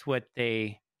that that's what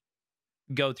they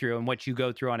go through and what you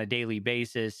go through on a daily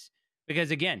basis,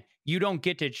 because again, you don't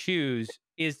get to choose,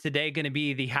 is today going to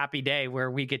be the happy day where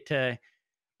we get to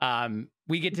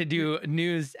do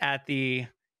news at the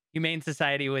Humane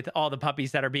Society with all the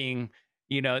puppies that are being,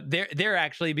 you know, they're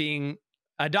actually being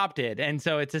adopted. And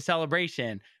so it's a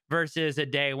celebration versus a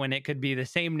day when it could be the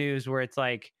same news where it's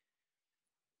like,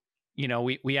 you know,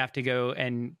 we have to go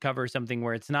and cover something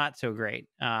where it's not so great.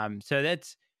 So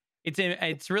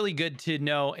it's really good to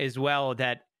know as well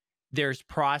that there's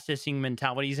processing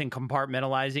mentalities and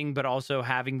compartmentalizing, but also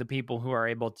having the people who are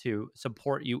able to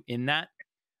support you in that.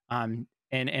 And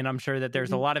I'm sure that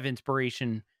there's a lot of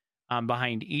inspiration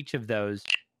behind each of those.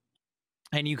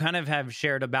 And you kind of have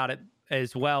shared about it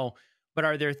as well. But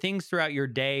are there things throughout your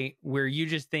day where you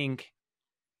just think,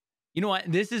 you know what,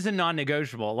 this is a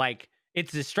non-negotiable? Like,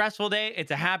 it's a stressful day,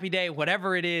 it's a happy day,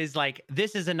 whatever it is, like,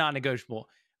 this is a non-negotiable.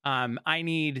 I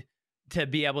need to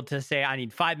be able to say, I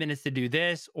need 5 minutes to do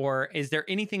this. Or is there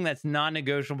anything that's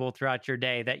non-negotiable throughout your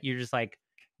day that you're just like,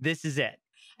 this is it?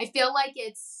 I feel like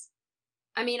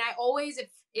I always,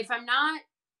 if I'm not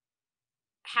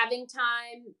having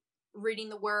time reading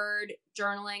the word,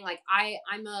 journaling, like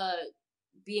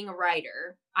being a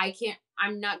writer,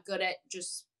 I'm not good at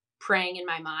just praying in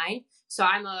my mind. So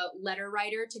I'm a letter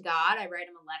writer to God. I write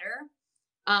him a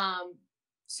letter.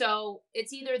 So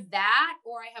it's either that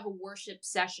or I have a worship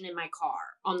session in my car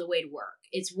on the way to work.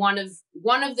 It's one of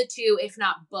the two, if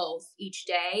not both, each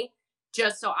day,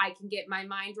 just so I can get my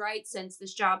mind right since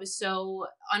this job is so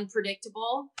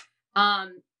unpredictable.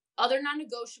 Other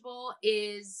non-negotiable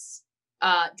is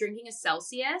drinking a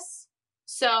Celsius.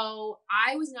 So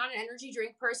I was not an energy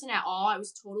drink person at all. I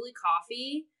was totally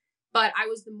coffee, but I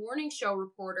was the morning show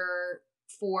reporter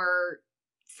for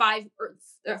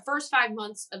the first 5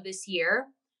 months of this year,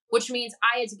 which means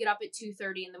I had to get up at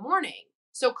 2:30 in the morning.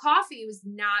 So coffee was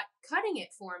not cutting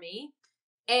it for me.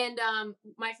 And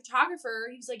my photographer,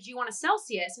 he was like, do you want a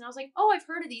Celsius? And I was like, oh, I've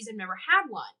heard of these. I've never had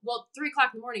one. Well, 3:00 in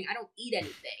the morning, I don't eat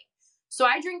anything. So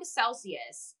I drink a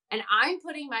Celsius and I'm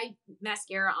putting my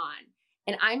mascara on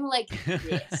and I'm like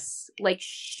this, like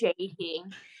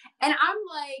shaking. And I'm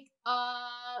like,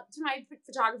 to my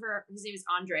photographer, his name is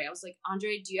Andre. I was like,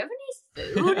 Andre, do you have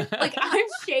any food? Like, I'm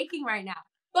shaking right now.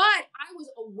 But I was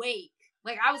awake.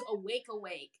 Like, I was awake.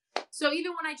 So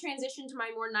even when I transitioned to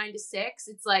my more 9 to 6,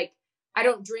 it's like, I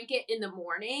don't drink it in the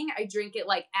morning. I drink it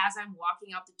like as I'm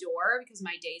walking out the door because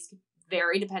my days can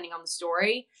vary depending on the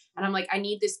story. And I'm like, I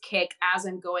need this kick as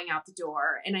I'm going out the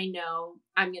door. And I know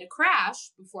I'm going to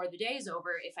crash before the day is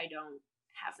over if I don't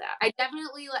have that. I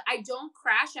definitely, I don't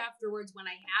crash afterwards when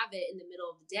I have it in the middle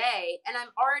of the day. And I'm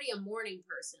already a morning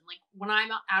person. Like when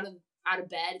I'm out of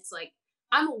bed, it's like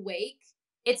I'm awake.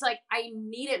 It's like I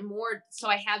need it more so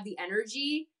I have the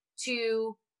energy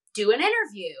to do an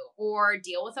interview or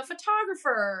deal with a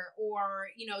photographer or,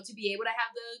 to be able to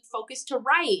have the focus to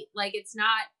write. Like it's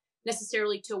not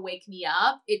necessarily to wake me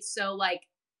up. It's so like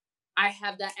I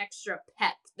have that extra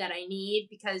pep that I need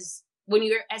because when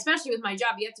you're, especially with my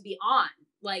job, you have to be on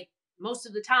like most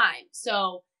of the time.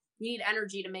 So you need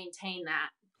energy to maintain that.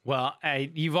 Well,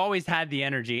 you've always had the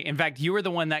energy. In fact, you were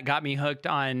the one that got me hooked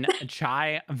on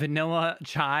chai, vanilla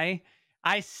chai.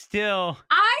 I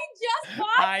just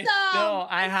bought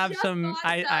some.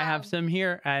 I have some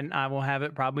here and I will have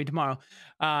it probably tomorrow.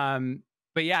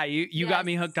 But yeah, you got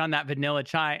me hooked on that vanilla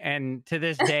chai. And to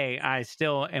this day, I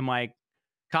still am like,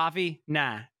 coffee?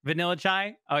 Nah. Vanilla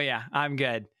chai? Oh yeah, I'm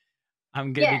good.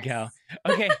 I'm good to go.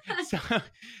 Okay.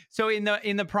 So in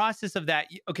the process of that,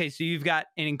 okay, so you've got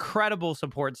an incredible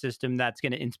support system that's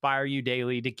going to inspire you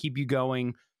daily to keep you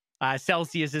going.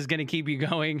 Celsius is going to keep you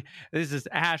going. This is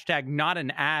hashtag not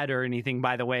an ad or anything,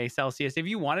 by the way, Celsius. If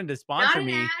you wanted to sponsor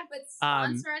me, not an ad, but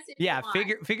sponsor us if you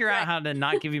want. figure out how to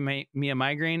not give me a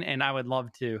migraine, and I would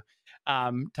love to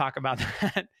talk about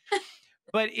that.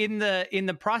 But in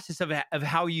the process of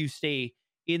how you stay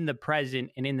in the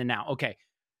present and in the now, okay,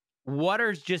 what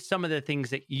are just some of the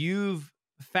things that you've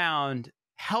found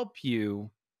help you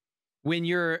when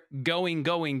you're going?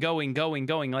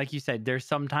 Like you said, there's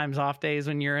sometimes off days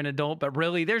when you're an adult, but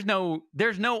really there's no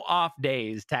off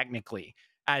days technically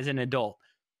as an adult.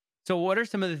 So what are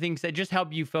some of the things that just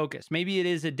help you focus? Maybe it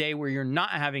is a day where you're not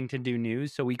having to do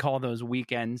news. So we call those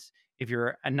weekends if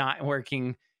you're not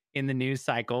working in the news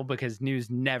cycle because news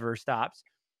never stops.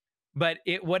 But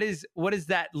what does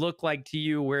that look like to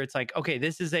you where it's like, okay,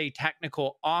 this is a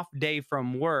technical off day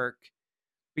from work,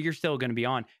 but you're still going to be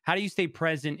on. How do you stay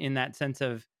present in that sense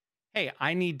of, hey,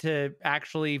 I need to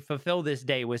actually fulfill this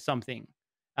day with something?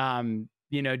 Do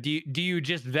you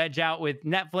just veg out with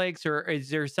Netflix, or is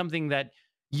there something that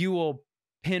you will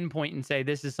pinpoint and say,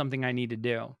 this is something I need to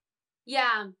do?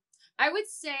 Yeah, I would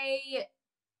say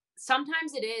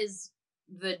sometimes it is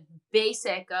the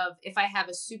basic of if I have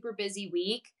a super busy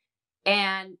week.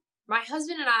 And my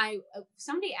husband and I,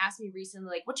 somebody asked me recently,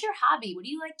 like, what's your hobby? What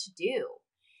do you like to do?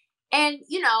 And,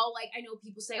 like, I know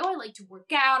people say, oh, I like to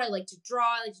work out. I like to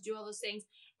draw. I like to do all those things.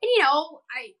 And,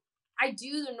 I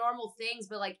do the normal things,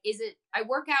 but like, I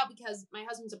work out because my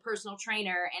husband's a personal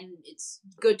trainer and it's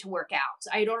good to work out.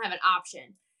 So I don't have an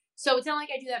option. So it's not like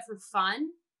I do that for fun.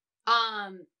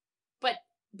 But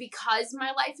because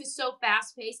my life is so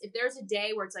fast paced, if there's a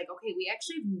day where it's like, okay, we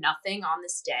actually have nothing on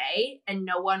this day and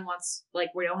no one wants, like,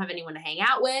 we don't have anyone to hang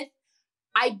out with,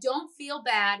 I don't feel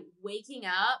bad waking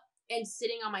up and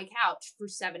sitting on my couch for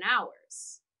 7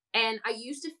 hours. And I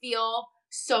used to feel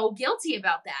so guilty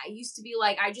about that. I used to be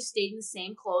like, I just stayed in the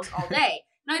same clothes all day.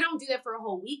 And I don't do that for a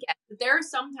whole weekend. But there are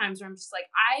some times where I'm just like,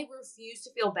 I refuse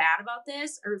to feel bad about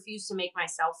this. I refuse to make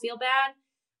myself feel bad.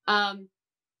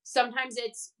 Sometimes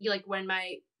it's like when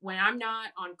I'm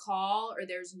not on call or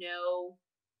there's no,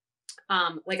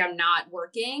 like I'm not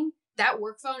working, that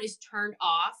work phone is turned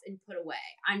off and put away.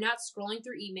 I'm not scrolling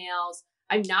through emails.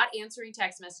 I'm not answering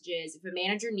text messages. If a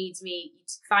manager needs me,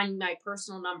 find my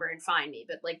personal number and find me.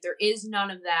 But like, there is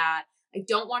none of that. I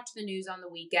don't watch the news on the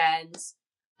weekends.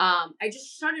 I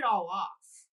just shut it all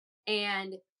off.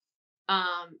 And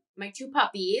my 2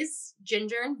 puppies,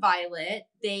 Ginger and Violet,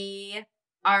 they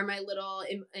are my little,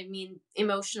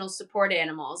 emotional support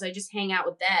animals. I just hang out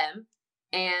with them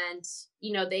and,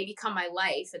 they become my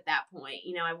life at that point.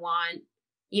 I want,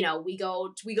 we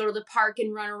go to the park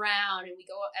and run around and we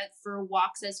go for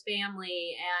walks as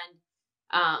family.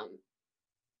 And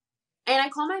I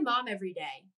call my mom every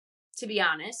day, to be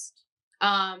honest.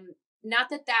 Not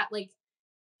that like,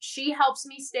 she helps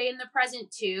me stay in the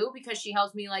present too, because she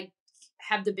helps me like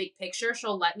have the big picture.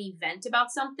 She'll let me vent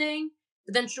about something.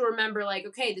 but then she'll remember like,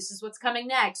 okay, this is what's coming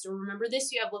next, or remember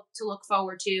this you have to look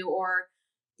forward to, or,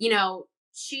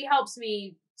 she helps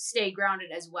me stay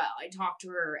grounded as well. I talk to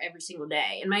her every single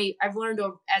day. And I've learned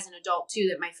as an adult too,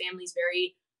 that my family's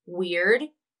very weird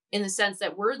in the sense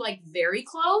that we're like very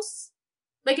close.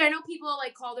 Like I know people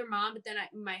like call their mom, but then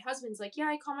my husband's like, yeah,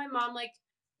 I call my mom like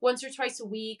once or twice a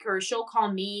week, or she'll call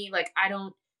me. Like I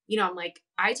don't, I'm like,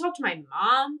 I talk to my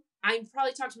mom. I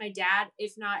probably talk to my dad,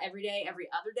 if not every day, every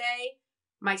other day.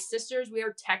 My sisters, we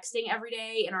are texting every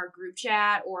day in our group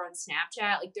chat or on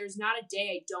Snapchat. Like there's not a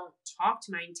day I don't talk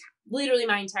to literally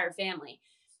my entire family.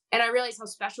 And I realize how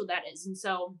special that is. And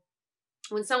so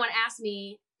when someone asks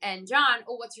me and John,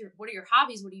 oh, what are your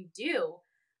hobbies? What do you do?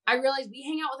 I realize we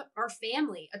hang out with our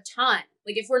family a ton.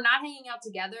 Like if we're not hanging out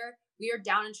together, we are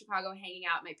down in Chicago hanging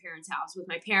out at my parents' house with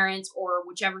my parents or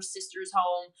whichever sister's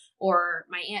home, or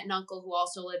my aunt and uncle who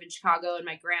also live in Chicago, and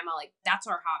my grandma. Like that's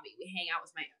our hobby. We hang out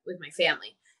with my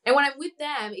family. And when I'm with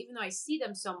them, even though I see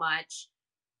them so much,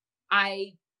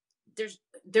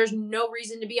 there's no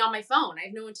reason to be on my phone. I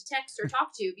have no one to text or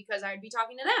talk to because I would be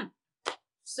talking to them.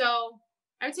 So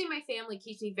I would say my family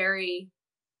keeps me very,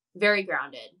 very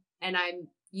grounded. And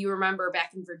you remember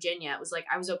back in Virginia, it was like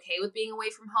I was okay with being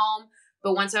away from home.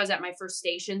 But once I was at my first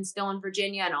station still in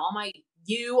Virginia, and all my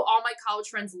college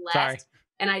friends left,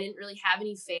 and I didn't really have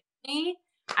any family,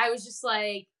 I was just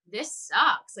like, this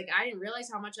sucks. Like I didn't realize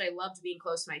how much I loved being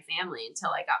close to my family until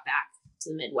I got back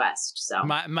to the Midwest. So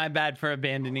my bad for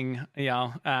abandoning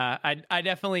y'all. I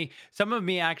definitely, some of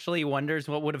me actually wonders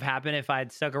what would have happened if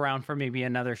I'd stuck around for maybe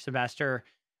another semester,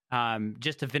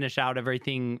 just to finish out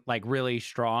everything like really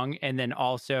strong, and then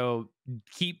also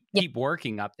keep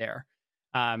working up there.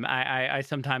 I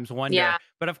sometimes wonder,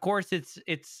 but of course it's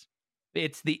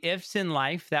the ifs in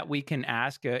life that we can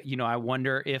ask. I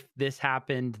wonder if this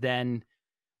happened, then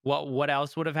what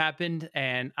else would have happened?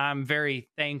 And I'm very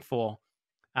thankful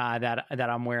that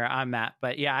I'm where I'm at.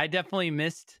 But yeah, I definitely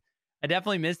missed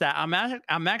that.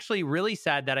 I'm actually really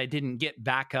sad that I didn't get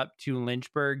back up to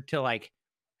Lynchburg to like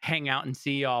hang out and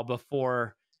see y'all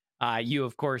before you,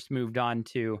 of course, moved on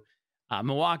to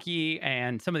Milwaukee,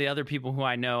 and some of the other people who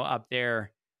I know up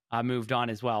there moved on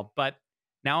as well. But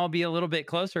now I'll be a little bit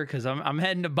closer because I'm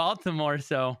heading to Baltimore.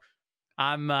 So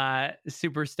I'm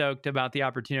super stoked about the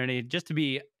opportunity just to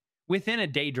be within a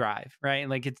day drive, right?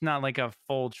 Like it's not like a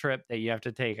full trip that you have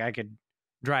to take. I could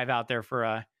drive out there for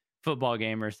a football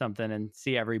game or something and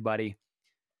see everybody.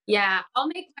 Yeah, I'll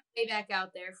make my way back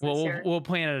out there for sure. We'll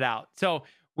plan it out. So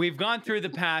we've gone through the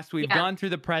past, we've gone through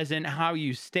the present, how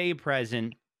you stay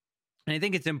present. And I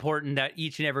think it's important that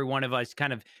each and every one of us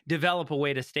kind of develop a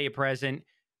way to stay present,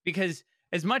 because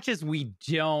as much as we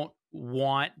don't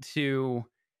want to,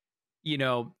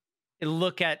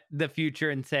 look at the future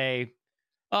and say,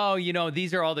 oh,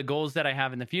 these are all the goals that I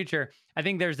have in the future. I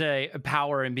think there's a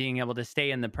power in being able to stay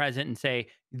in the present and say,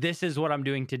 this is what I'm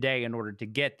doing today in order to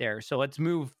get there. So let's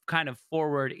move kind of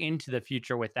forward into the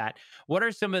future with that. What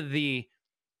are some of the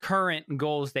current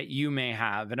goals that you may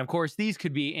have? And of course, these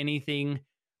could be anything.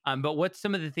 But what's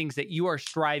some of the things that you are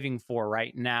striving for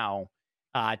right now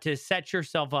to set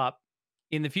yourself up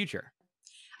in the future?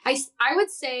 I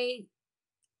would say,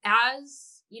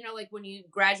 as like when you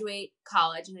graduate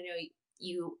college, and I know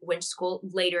you went to school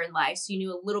later in life, so you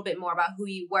knew a little bit more about who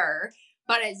you were.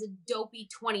 But as a dopey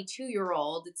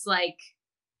 22-year-old, it's like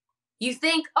you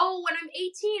think, oh, when I'm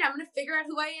 18, I'm going to figure out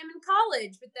who I am in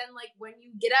college. But then like when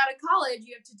you get out of college,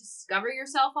 you have to discover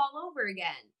yourself all over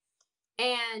again.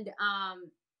 And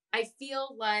I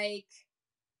feel like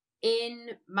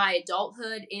in my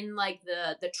adulthood, in like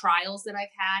the trials that I've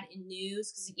had in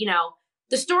news, because,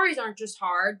 the stories aren't just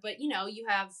hard, but,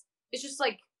 it's just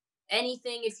like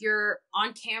anything. If you're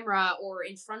on camera or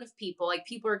in front of people, like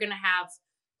people are going to have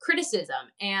criticism.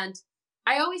 And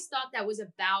I always thought that was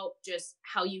about just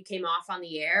how you came off on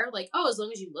the air. Like, oh, as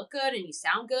long as you look good and you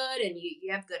sound good and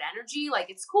you have good energy, like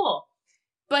it's cool.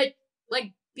 But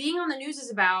like being on the news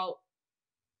is about,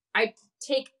 I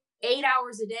take 8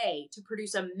 hours a day to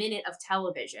produce a minute of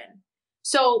television.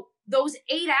 So those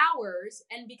 8 hours,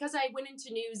 and because I went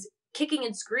into news kicking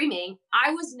and screaming,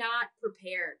 I was not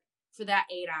prepared for that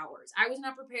 8 hours. I was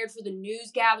not prepared for the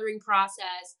news gathering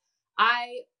process.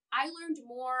 I learned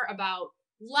more about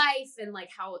life and like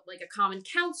how like a common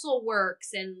council works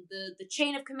and the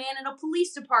chain of command in a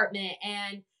police department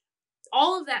and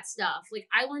all of that stuff. Like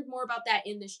I learned more about that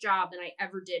in this job than I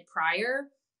ever did prior.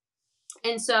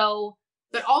 And so,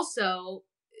 but also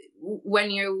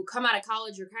when you come out of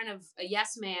college, you're kind of a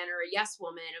yes man or a yes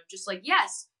woman of just like,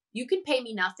 yes, you can pay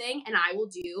me nothing and I will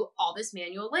do all this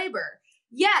manual labor.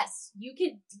 yes, you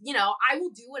could, I will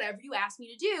do whatever you ask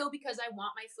me to do because I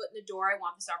want my foot in the door. I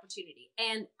want this opportunity.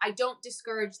 And I don't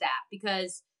discourage that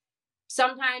because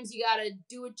sometimes you got to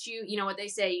do what they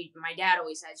say, my dad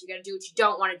always says, you got to do what you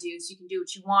don't want to do so you can do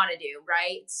what you want to do,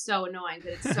 right? It's so annoying,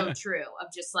 but it's so true of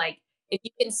just like, if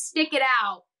you can stick it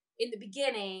out in the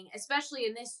beginning, especially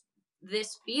in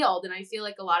this field. And I feel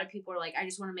like a lot of people are like, I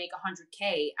just want to make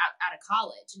 100K out of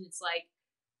college. And it's like,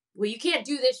 well, you can't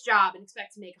do this job and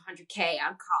expect to make 100K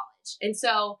out of college. And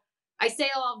so I say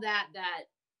all of that,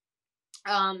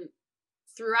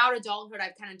 throughout adulthood,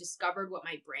 I've kind of discovered what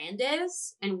my brand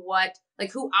is and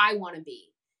who I want to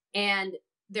be. And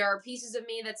there are pieces of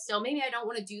me that still, maybe I don't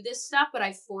want to do this stuff, but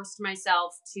I forced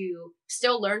myself to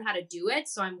still learn how to do it.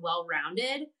 So I'm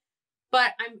well-rounded.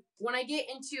 But when I get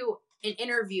into an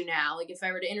interview now, like if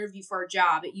I were to interview for a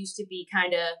job, it used to be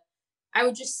kind of, I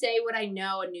would just say what I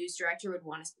know a news director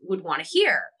would want to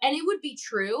hear. And it would be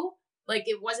true. Like,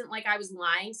 it wasn't like I was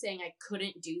lying saying I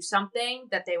couldn't do something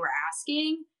that they were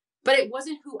asking, but it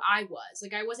wasn't who I was.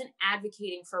 Like, I wasn't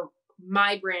advocating for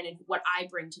my brand and what I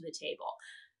bring to the table.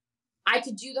 I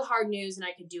could do the hard news and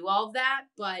I could do all of that,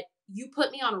 but you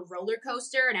put me on a roller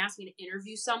coaster and ask me to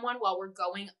interview someone while we're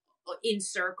going in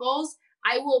circles,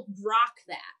 I will rock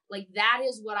that. Like, that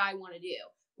is what I want to do.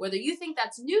 Whether you think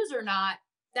that's news or not,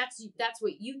 that's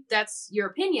your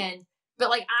opinion. But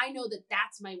like, I know that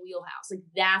that's my wheelhouse. Like,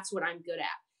 that's what I'm good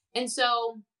at. And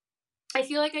so I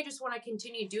feel like I just want to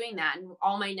continue doing that. And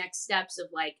all my next steps of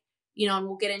like, and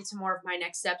we'll get into more of my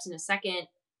next steps in a second,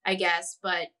 I guess.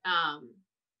 But,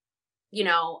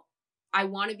 I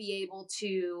want to be able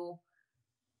to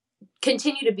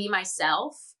continue to be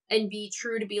myself and be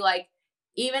true to be like,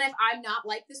 even if I'm not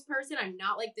like this person, I'm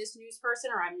not like this news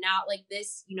person, or I'm not like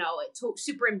this,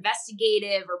 super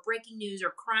investigative or breaking news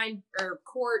or crime or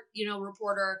court,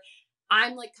 reporter,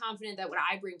 I'm like confident that what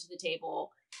I bring to the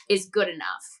table is good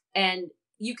enough. And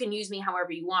you can use me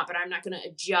however you want, but I'm not going to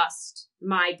adjust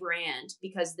my brand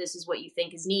because this is what you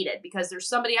think is needed, because there's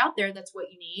somebody out there that's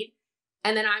what you need.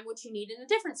 And then I'm what you need in a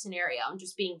different scenario. I'm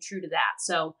just being true to that.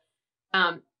 So,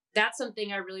 that's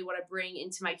something I really want to bring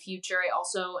into my future. I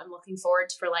also am looking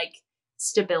forward for like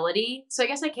stability. So I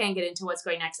guess I can get into what's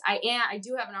going next. I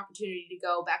do have an opportunity to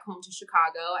go back home to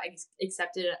Chicago. I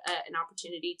accepted an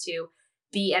opportunity to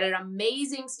be at an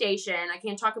amazing station. I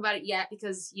can't talk about it yet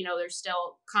because, there's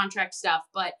still contract stuff,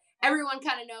 but everyone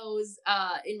kind of knows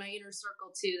in my inner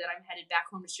circle too that I'm headed back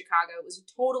home to Chicago. It was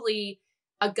totally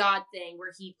a God thing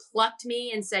where he plucked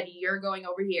me and said, you're going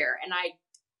over here. And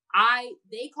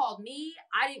they called me.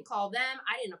 I didn't call them.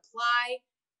 I didn't apply.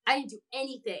 I didn't do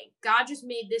anything. God just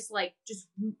made this like just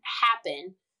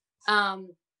happen.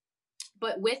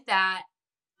 But with that,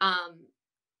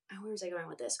 where was I going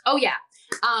with this? Oh yeah.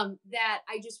 That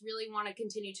I just really want to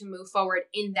continue to move forward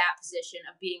in that position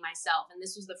of being myself. And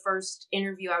this was the first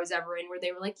interview I was ever in where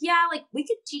they were like, yeah, like we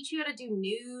could teach you how to do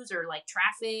news or like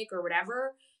traffic or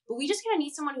whatever, but we just kind of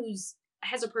need someone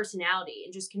has a personality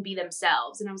and just can be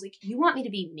themselves. And I was like, you want me to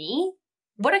be me?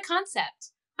 What a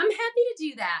concept. I'm happy to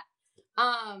do that.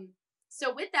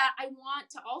 So with that, I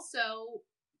want to also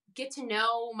get to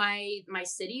know my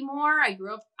city more. I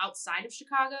grew up outside of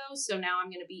Chicago, so now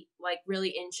I'm going to be like really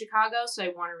in Chicago. So I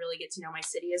want to really get to know my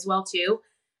city as well too.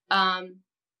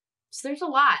 So there's a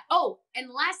lot. Oh, and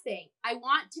last thing, I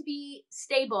want to be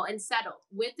stable and settled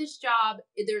with this job.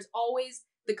 There's always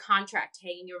the contract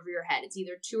hanging over your head. It's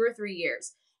either 2 or 3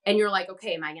 years. And you're like,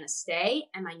 okay, am I going to stay?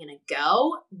 Am I going to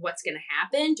go? What's going to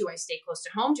happen? Do I stay close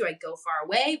to home? Do I go far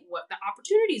away? What the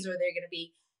opportunities are there going to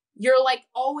be? You're like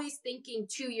always thinking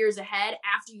 2 years ahead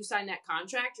after you sign that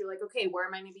contract. You're like, okay, where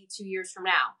am I going to be 2 years from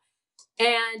now?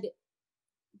 And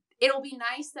it'll be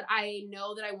nice that I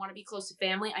know that I want to be close to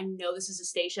family. I know this is a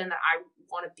station that I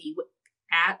want to be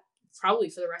at probably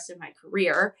for the rest of my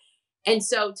career. And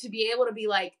so to be able to be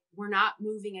like, we're not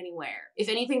moving anywhere. If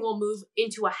anything, we'll move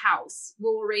into a house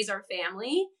where we'll raise our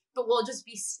family, but we'll just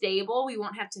be stable. We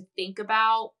won't have to think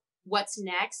about what's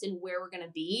next and where we're going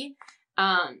to be.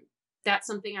 That's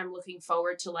something I'm looking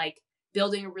forward to, like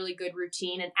building a really good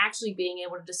routine and actually being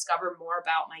able to discover more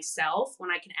about myself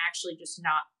when I can actually just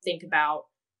not think about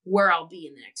where I'll be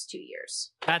in the next 2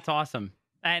 years. That's awesome.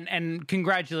 And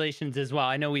congratulations as well.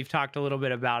 I know we've talked a little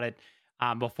bit about it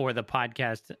before the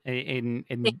podcast, and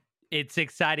it's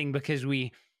exciting because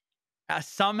we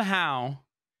somehow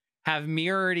have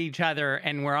mirrored each other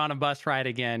and we're on a bus ride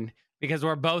again because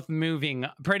we're both moving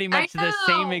pretty much the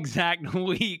same exact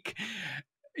week,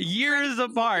 years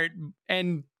apart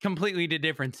and completely to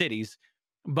different cities.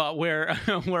 But we're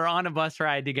on a bus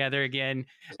ride together again.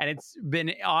 And it's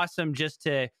been awesome just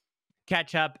to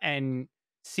catch up and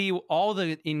see all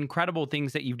the incredible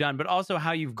things that you've done, but also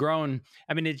how you've grown.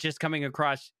 I mean, it's just coming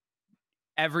across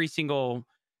every single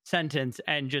sentence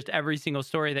and just every single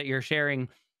story that you're sharing.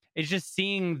 It's just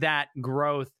seeing that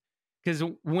growth. Because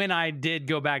when I did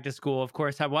go back to school, of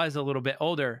course, I was a little bit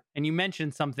older. And you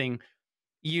mentioned something.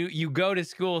 You go to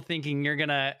school thinking you're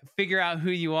gonna figure out who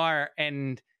you are,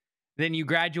 and then you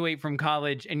graduate from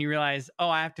college and you realize, oh,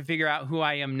 I have to figure out who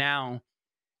I am now.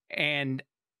 And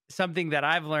something that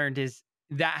I've learned is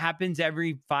that happens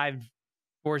every 5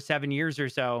 or 7 years or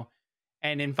so.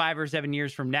 And in 5 or 7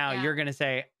 years from now, Yeah. you're going to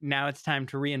say, now it's time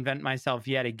to reinvent myself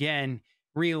yet again,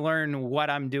 relearn what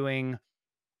I'm doing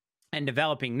and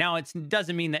developing. Now, it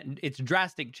doesn't mean that it's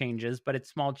drastic changes, but it's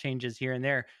small changes here and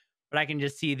there. But I can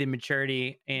just see the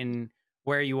maturity in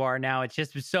where you are now. It's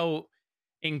just so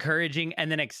encouraging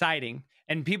and then exciting.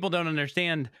 And people don't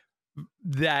understand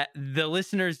that the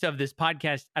listeners of this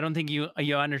podcast, I don't think you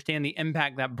understand the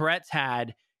impact that Brett's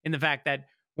had in the fact that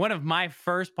one of my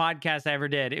first podcasts I ever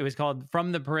did, it was called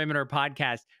From the Perimeter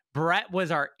Podcast. Brett was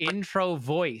our intro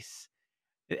voice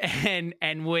and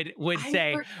would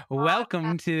say,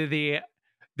 welcome to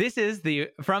this is the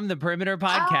From the Perimeter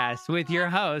Podcast with your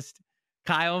host,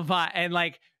 Kyle Vaught. And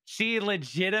like, she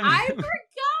legitimately, I forgot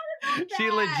about that.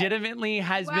 she legitimately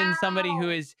has been somebody who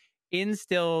has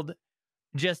instilled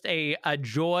just a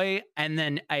joy and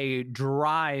then a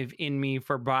drive in me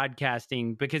for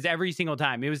broadcasting, because every single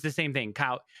time it was the same thing.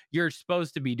 Kyle, you're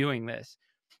supposed to be doing this.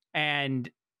 And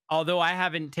although I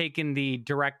haven't taken the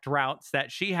direct routes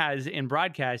that she has in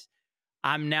broadcast,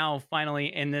 I'm now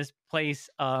finally in this place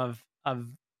of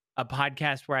a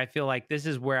podcast where I feel like this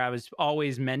is where I was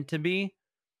always meant to be.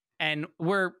 And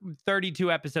we're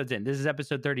 32 episodes in. This is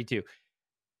episode 32.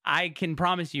 I can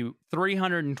promise you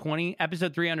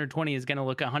episode 320 is going to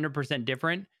look 100%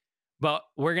 different, but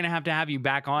we're going to have you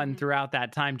back on throughout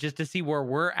that time just to see where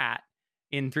we're at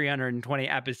in 320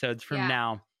 episodes from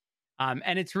now.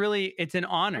 And it's an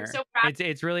honor. I'm so proud.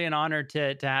 It's really an honor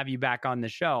to have you back on the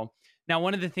show. Now,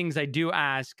 one of the things I do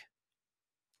ask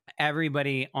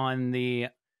everybody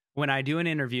when I do an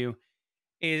interview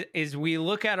is we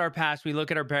look at our past, we look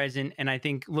at our present, and I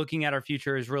think looking at our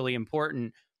future is really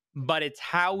important. But it's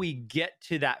how we get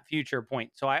to that future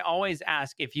point. So I always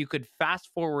ask if you could fast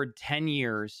forward 10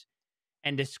 years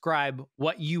and describe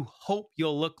what you hope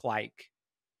you'll look like.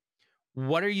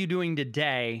 What are you doing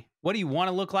today? What do you want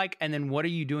to look like? And then what are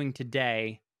you doing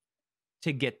today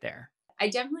to get there? I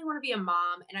definitely want to be a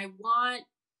mom, and I want,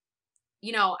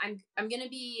 I'm going to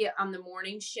be on the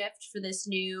morning shift for this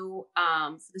new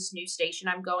station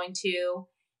I'm going to.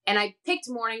 And I picked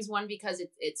mornings, one, because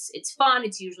it's fun.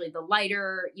 It's usually the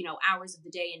lighter, hours of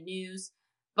the day in news.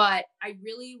 But I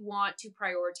really want to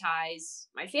prioritize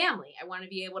my family. I want to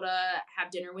be able to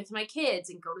have dinner with my kids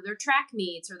and go to their track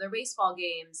meets or their baseball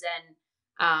games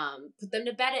and put them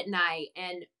to bed at night.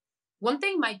 And one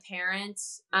thing my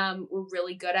parents were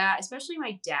really good at, especially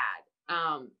my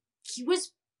dad, he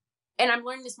was, and I'm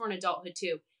learning this more in adulthood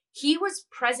too, he was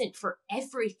present for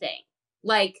everything.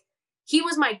 Like, he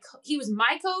was my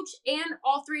coach and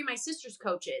all three of my sister's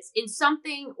coaches in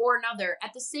something or another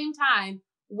at the same time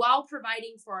while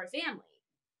providing for our family.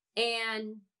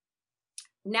 And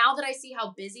now that I see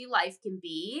how busy life can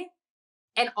be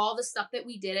and all the stuff that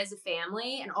we did as a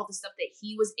family and all the stuff that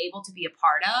he was able to be a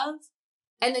part of,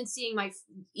 and then seeing my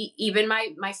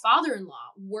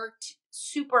father-in-law worked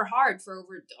super hard for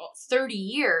over 30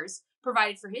 years,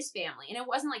 provided for his family. And it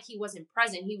wasn't like he wasn't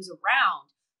present, he was around,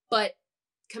 but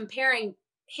comparing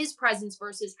his presence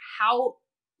versus how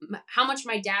much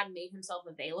my dad made himself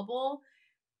available,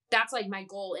 that's like my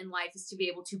goal in life, is to be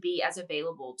able to be as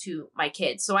available to my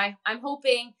kids. So I'm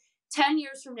hoping 10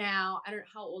 years from now, I don't know,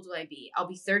 how old will I be? I'll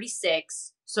be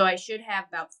 36. So I should have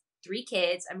about 3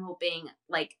 kids. I'm hoping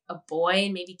like a boy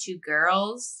and maybe 2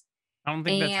 girls. I don't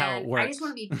think that's how it works. I just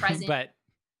want to be present. But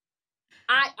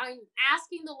I'm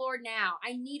asking the Lord now.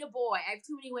 I need a boy. I have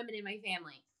too many women in my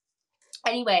family.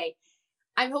 Anyway,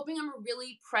 I'm hoping I'm a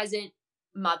really present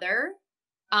mother.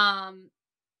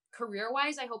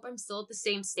 Career-wise, I hope I'm still at the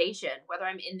same station, whether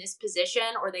I'm in this position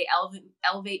or they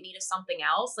elevate me to something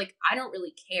else. Like, I don't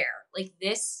really care. Like,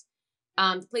 this,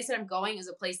 the place that I'm going is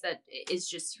a place that is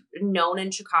just known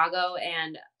in Chicago,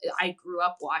 and I grew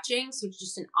up watching. So it's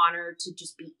just an honor to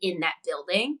just be in that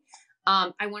building.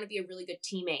 I want to be a really good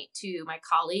teammate to my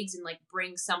colleagues and like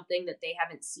bring something that they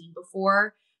haven't seen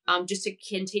before. Just to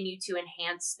continue to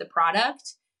enhance the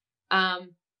product.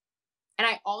 And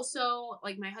I also,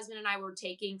 like, my husband and I were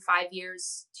taking 5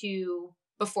 years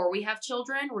before we have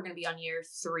children. We're going to be on year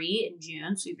 3 in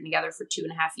June. So we've been together for 2.5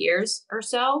 years or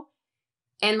so.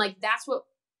 And like, that's what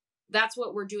that's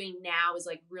what we're doing now, is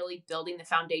like really building the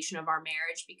foundation of our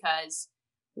marriage, because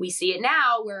we see it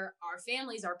now where our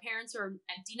families, our parents are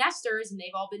empty nesters and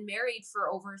they've all been married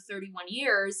for over 31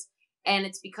 years. And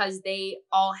it's because they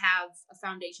all have a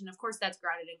foundation. Of course, that's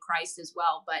grounded in Christ as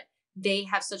well, but they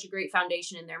have such a great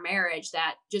foundation in their marriage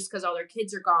that just because all their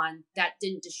kids are gone, that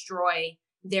didn't destroy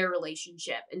their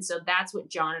relationship. And so that's what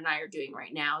John and I are doing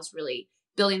right now, is really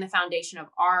building the foundation of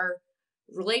our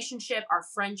relationship, our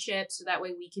friendship, so that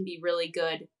way we can be really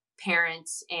good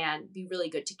parents and be really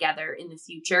good together in the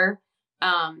future.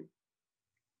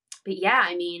 But yeah,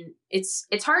 I mean, it's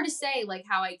hard to say like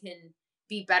how I can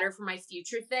be better for my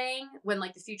future thing when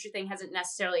like the future thing hasn't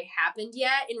necessarily happened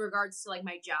yet in regards to like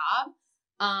my job.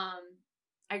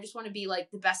 I just want to be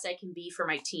like the best I can be for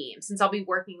my team, since I'll be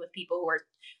working with people who are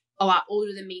a lot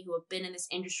older than me, who have been in this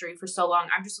industry for so long.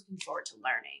 I'm just looking forward to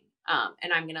learning.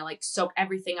 And I'm going to like soak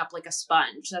everything up like a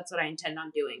sponge. That's what I intend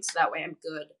on doing. So that way I'm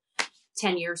good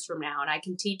 10 years from now and I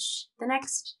can teach the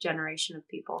next generation of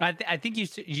people. I think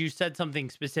you said something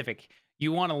specific.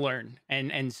 You want to learn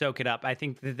and soak it up. I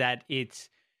think that it's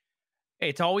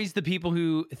always the people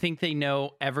who think they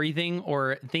know everything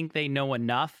or think they know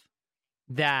enough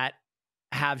that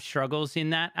have struggles in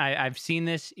that. I've seen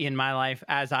this in my life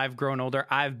as I've grown older.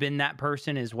 I've been that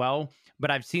person as well, but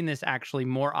I've seen this actually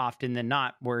more often than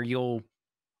not, where you'll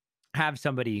have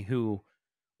somebody who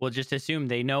will just assume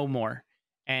they know more,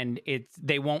 and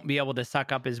they won't be able to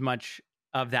suck up as much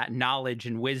of that knowledge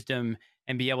and wisdom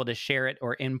and be able to share it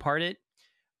or impart it.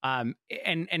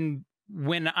 And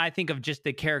when I think of just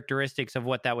the characteristics of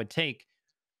what that would take,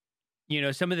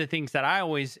 some of the things that I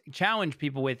always challenge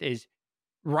people with is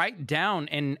write down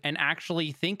and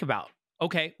actually think about,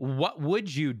 okay, what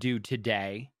would you do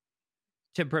today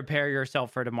to prepare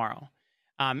yourself for tomorrow?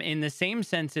 In the same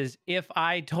sense as if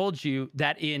I told you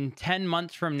that in 10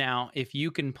 months from now, if you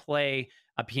can play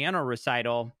a piano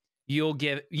recital, you'll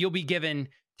be given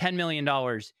 $10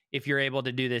 million if you're able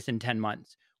to do this in 10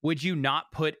 months. Would you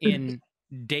not put in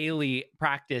daily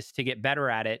practice to get better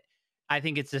at it? I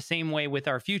think it's the same way with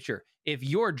our future. If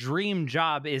your dream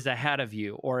job is ahead of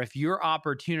you, or if your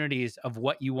opportunities of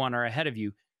what you want are ahead of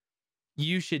you,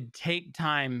 you should take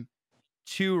time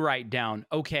to write down,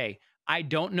 okay, I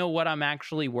don't know what I'm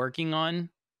actually working on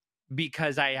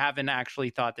because I haven't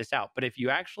actually thought this out. But if you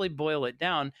actually boil it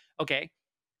down, okay,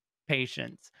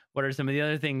 patience. What are some of the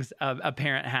other things a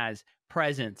parent has?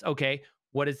 Presence. Okay,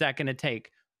 what is that going to take?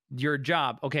 Your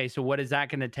job. Okay, so what is that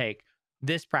going to take?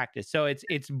 This practice. So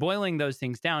it's boiling those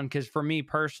things down, because for me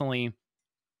personally,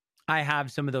 I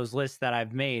have some of those lists that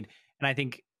I've made, and I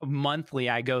think monthly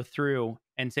I go through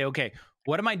and say, okay,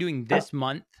 what am I doing this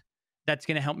month that's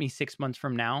going to help me 6 months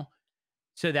from now,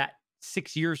 so that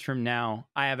 6 years from now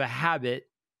I have a habit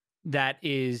that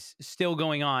is still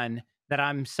going on that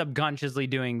I'm subconsciously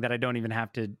doing that I don't even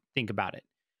have to think about it.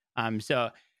 So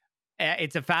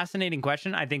it's a fascinating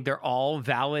question. I think they're all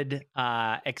valid,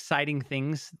 exciting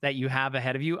things that you have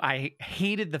ahead of you. I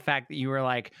hated the fact that you were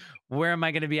like, where am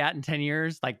I going to be at in 10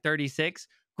 years? Like 36?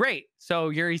 Great. So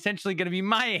you're essentially going to be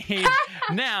my age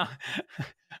now.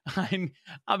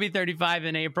 I'll be 35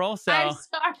 in April. So I'm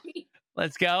sorry.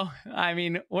 Let's go. I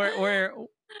mean, we're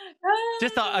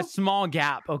just a small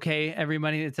gap. Okay,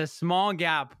 everybody. It's a small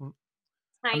gap.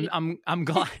 I'm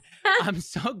glad. I'm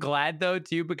so glad though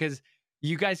too, because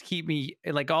you guys keep me,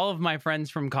 like all of my friends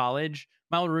from college.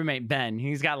 My old roommate Ben,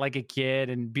 he's got like a kid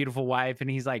and beautiful wife, and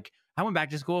he's like, I went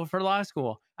back to school for law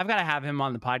school. I've got to have him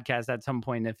on the podcast at some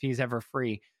point if he's ever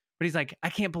free. But he's like, I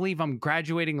can't believe I'm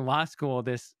graduating law school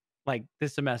this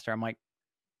semester. I'm like,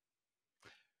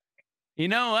 you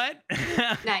know what?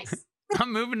 Nice.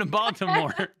 I'm moving to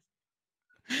Baltimore.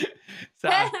 So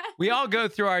we all go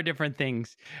through our different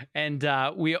things, and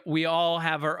we all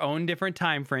have our own different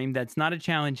time frame. That's not a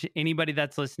challenge. Anybody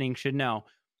that's listening should know.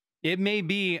 It may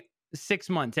be 6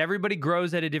 months. Everybody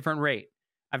grows at a different rate.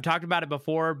 I've talked about it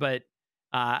before, but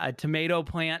a tomato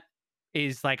plant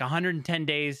is like 110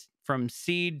 days from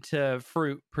seed to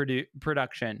fruit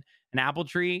production. An apple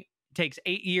tree takes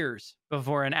 8 years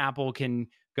before an apple can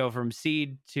go from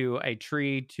seed to a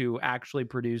tree to actually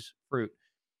produce fruit.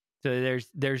 So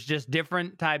there's just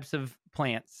different types of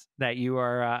plants that you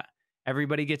are,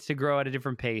 everybody gets to grow at a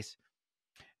different pace.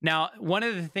 Now, one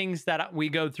of the things that we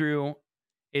go through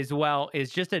as well is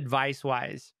just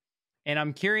advice-wise. And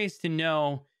I'm curious to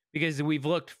know, because we've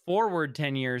looked forward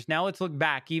 10 years. Now let's look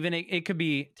back. Even it could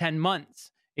be 10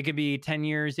 months. It could be 10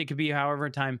 years. It could be however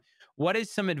time. What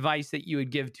is some advice that you would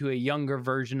give to a younger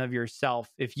version of yourself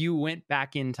if you went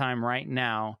back in time right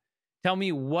now? Tell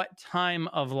me what time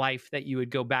of life that you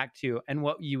would go back to and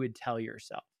what you would tell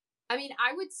yourself. I mean,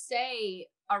 I would say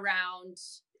around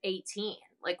 18,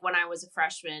 like when I was a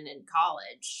freshman in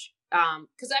college.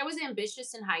 Because I was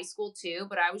ambitious in high school too,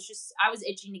 but I was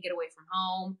itching to get away from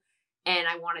home, and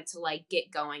I wanted to like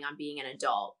get going on being an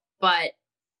adult. But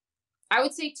I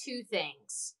would say two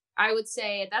things. I would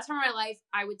say at that time of my life,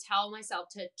 I would tell myself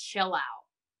to chill out.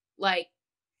 Like,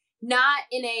 not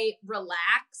in a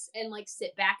relax and like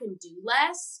sit back and do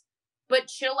less, but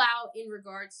chill out in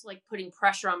regards to like putting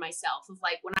pressure on myself. Of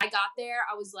like, when I got there,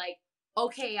 I was like,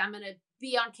 okay, I'm going to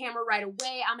be on camera right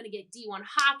away. I'm going to get D1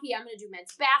 hockey. I'm going to do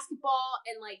men's basketball.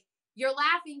 And like, you're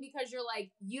laughing because you're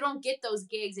like, you don't get those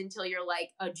gigs until you're like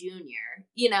a junior,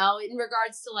 you know, in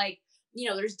regards to like, you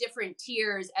know, there's different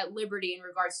tiers at Liberty in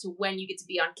regards to when you get to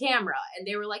be on camera. And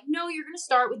they were like, no, you're going to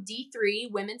start with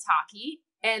D3 women's hockey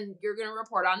and you're going to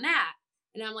report on that.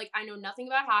 And I'm like, I know nothing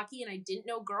about hockey, and I didn't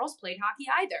know girls played hockey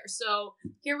either. So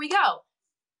here we go.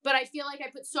 But I feel like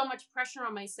I put so much pressure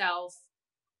on myself.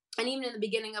 And even in the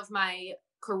beginning of my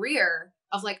career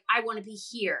of like, I want to be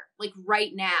here, like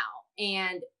right now.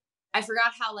 And I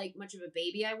forgot how like much of a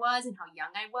baby I was and how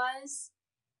young I was.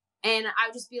 And I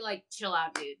would just be like, chill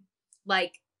out, dude.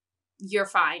 Like, you're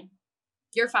fine.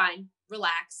 You're fine.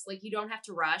 Relax. Like, you don't have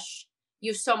to rush.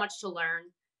 You have so much to learn.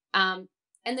 And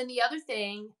then the other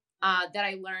thing that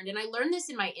I learned, and I learned this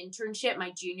in my internship,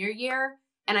 my junior year,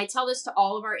 and I tell this to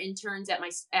all of our interns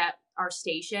at our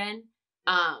station,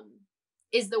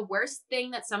 is the worst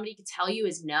thing that somebody could tell you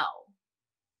is no.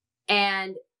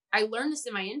 And I learned this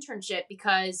in my internship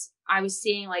because I was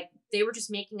seeing like they were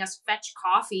just making us fetch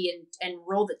coffee and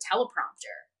roll the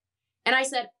teleprompter. And I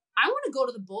said, I want to go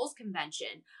to the Bulls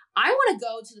convention. I want to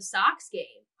go to the Sox game.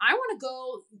 I want to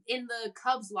go in the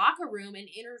Cubs locker room and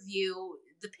interview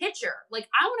the pitcher. Like,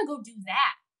 I want to go do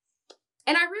that.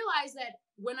 And I realized that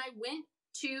when I went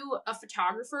to a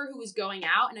photographer who was going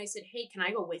out and I said, hey, can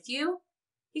I go with you?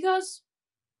 He goes,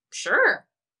 sure.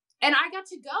 And I got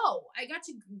to go. I got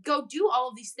to go do all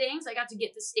of these things. I got to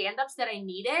get the stand-ups that I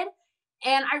needed.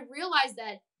 And I realized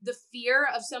that the fear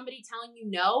of somebody telling you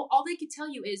no, all they could tell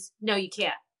you is, no, you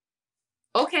can't.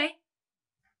 Okay.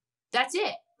 That's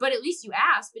it. But at least you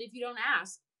asked. But if you don't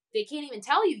ask, they can't even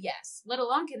tell you yes, let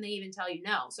alone can they even tell you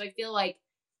no. So I feel like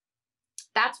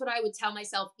that's what I would tell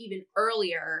myself even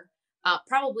earlier,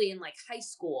 probably in like high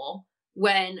school,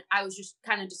 when I was just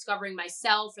kind of discovering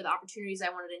myself or the opportunities I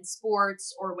wanted in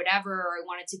sports or whatever, or I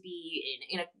wanted to be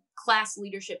in a class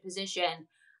leadership position.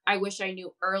 I wish I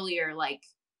knew earlier, like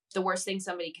the worst thing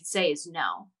somebody could say is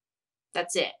no.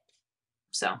 That's it.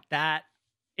 So that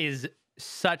is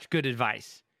such good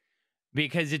advice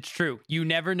because it's true. You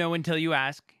never know until you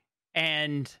ask.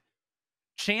 And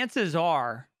chances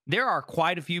are there are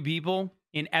quite a few people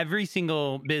in every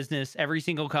single business, every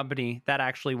single company that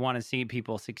actually want to see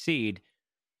people succeed.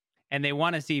 And they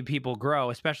want to see people grow,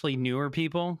 especially newer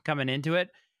people coming into it.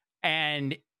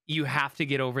 And you have to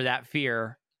get over that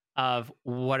fear of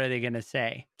what are they going to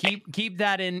say. Keep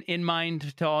that in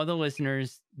mind to all the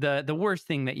listeners. The worst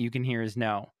thing that you can hear is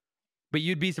no. But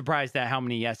you'd be surprised at how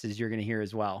many yeses you're going to hear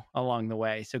as well along the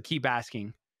way. So keep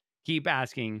asking. Keep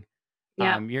asking.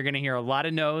 Yeah. You're going to hear a lot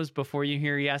of no's before you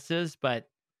hear yeses, but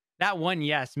that one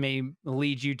yes may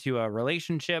lead you to a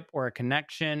relationship or a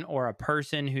connection or a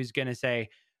person who's going to say,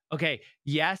 okay,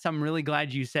 yes, I'm really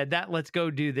glad you said that. Let's go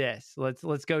do this.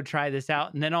 Let's go try this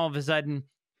out. And then all of a sudden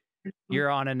you're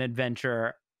on an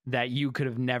adventure that you could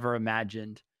have never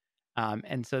imagined.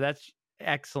 And so that's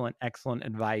excellent, excellent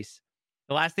advice.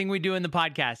 The last thing we do in the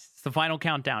podcast, it's the final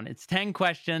countdown. It's 10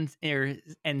 questions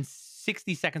and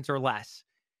 60 seconds or less.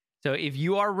 So if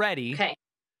you are ready, okay,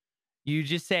 you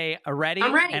just say, ready?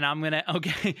 I'm ready. And I'm going to,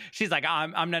 okay. She's like,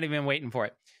 I'm not even waiting for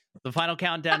it. The final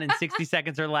countdown in 60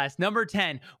 seconds or less. Number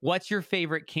 10, what's your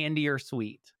favorite candy or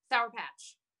sweet? Sour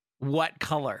Patch. What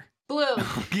color? Blue.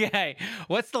 Okay.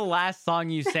 What's the last song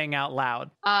you sang out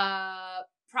loud?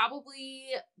 Probably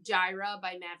Gyra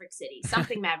by Maverick City.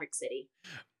 Something Maverick City.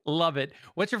 Love it.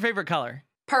 What's your favorite color?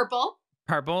 Purple.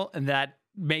 Purple. And that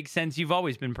makes sense. You've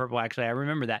always been purple, actually. I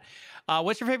remember that.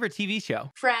 What's your favorite TV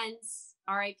show? Friends.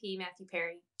 R.I.P. Matthew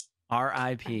Perry.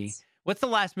 R.I.P. Friends. What's the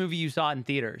last movie you saw in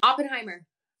theaters? Oppenheimer.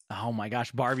 Oh my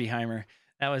gosh, Barbieheimer.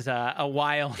 That was a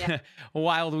wild, Yeah. a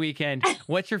wild weekend.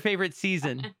 What's your favorite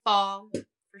season? Fall,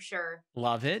 for sure.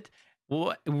 Love it.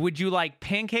 Would you like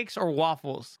pancakes or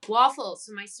waffles? Waffles,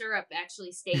 so my syrup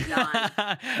actually stays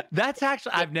on. That's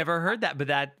actually, I've never heard that, but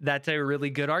that's a really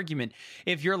good argument.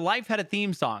 If your life had a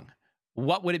theme song,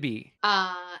 what would it be?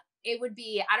 It would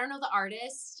be, I don't know the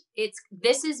artist. It's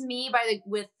This Is Me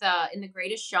in The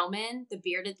Greatest Showman. The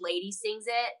bearded lady sings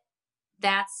it.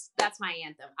 That's my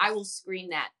anthem. I will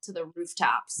scream that to the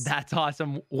rooftops. That's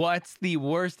awesome. What's the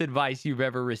worst advice you've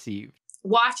ever received?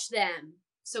 Watch them.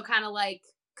 So kind of like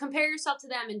compare yourself to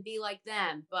them and be like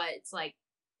them. But it's like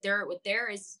what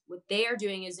they are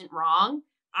doing isn't wrong.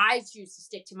 I choose to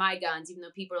stick to my guns, even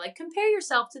though people are like, compare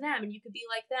yourself to them and you could be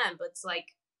like them. But it's like,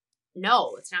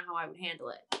 no, it's not how I would handle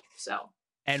it. So.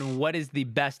 And what is the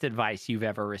best advice you've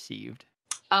ever received?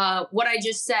 What I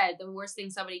just said, the worst thing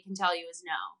somebody can tell you is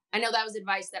no. I know that was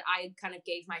advice that I kind of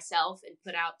gave myself and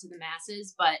put out to the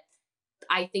masses, but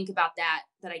I think about that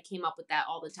I came up with that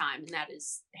all the time. And that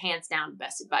is hands down the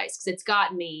best advice, because it's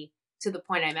gotten me to the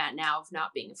point I'm at now of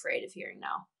not being afraid of hearing no.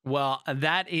 Well,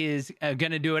 that is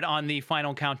going to do it on the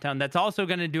final countdown. That's also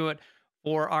going to do it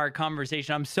for our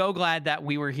conversation. I'm so glad that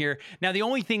we were here. Now, the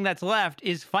only thing that's left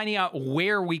is finding out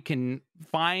where we can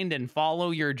find and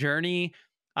follow your journey.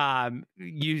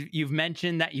 You've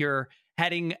mentioned that you're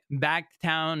heading back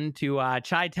town to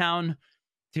Chi-Town,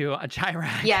 to a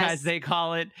Chirac, yes, as they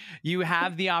call it. You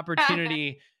have the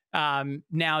opportunity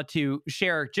now to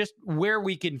share just where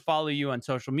we can follow you on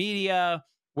social media,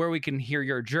 where we can hear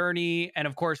your journey, and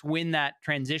of course, when that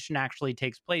transition actually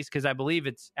takes place, because I believe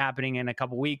it's happening in a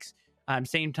couple weeks,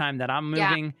 same time that I'm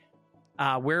moving.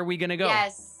 Yeah. Where are we going to go?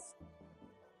 Yes.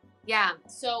 Yeah.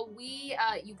 So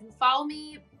you can follow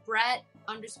me,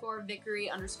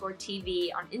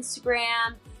 Brett_Vickery_TV on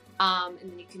Instagram. And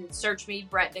then you can search me,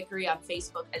 Brett Vickery, on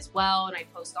Facebook as well. And I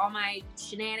post all my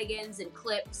shenanigans and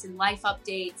clips and life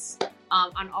updates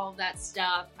on all of that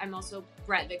stuff. I'm also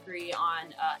Brett Vickery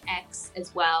on X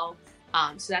as well.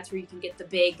 So that's where you can get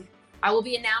I will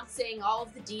be announcing all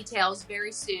of the details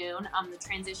very soon. The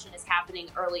transition is happening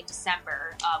early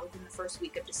December, within the first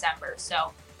week of December.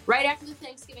 So right after the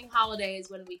Thanksgiving holiday is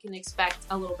when we can expect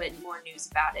a little bit more news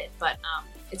about it. But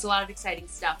it's a lot of exciting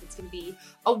stuff. It's going to be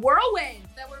a whirlwind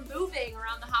that we're moving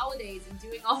around the holidays and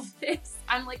doing all of this.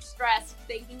 I'm like stressed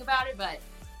thinking about it, but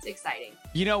it's exciting.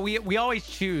 You know, we always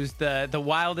choose the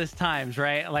wildest times,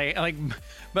 right? Like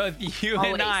both you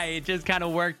always. And I, it just kind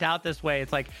of worked out this way.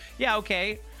 It's like, yeah,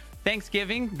 okay,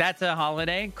 Thanksgiving, that's a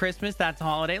holiday. Christmas, that's a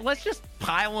holiday. Let's just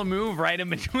pile a move right in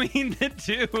between the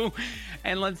two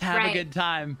and let's have a good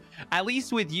time. At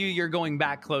least with you, you're going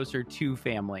back closer to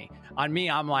family. On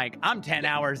me, I'm like, I'm 10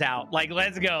 hours out. Like,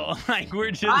 let's go. Like, we're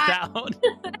just out.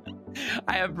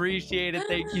 I appreciate it.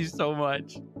 Thank you so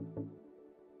much.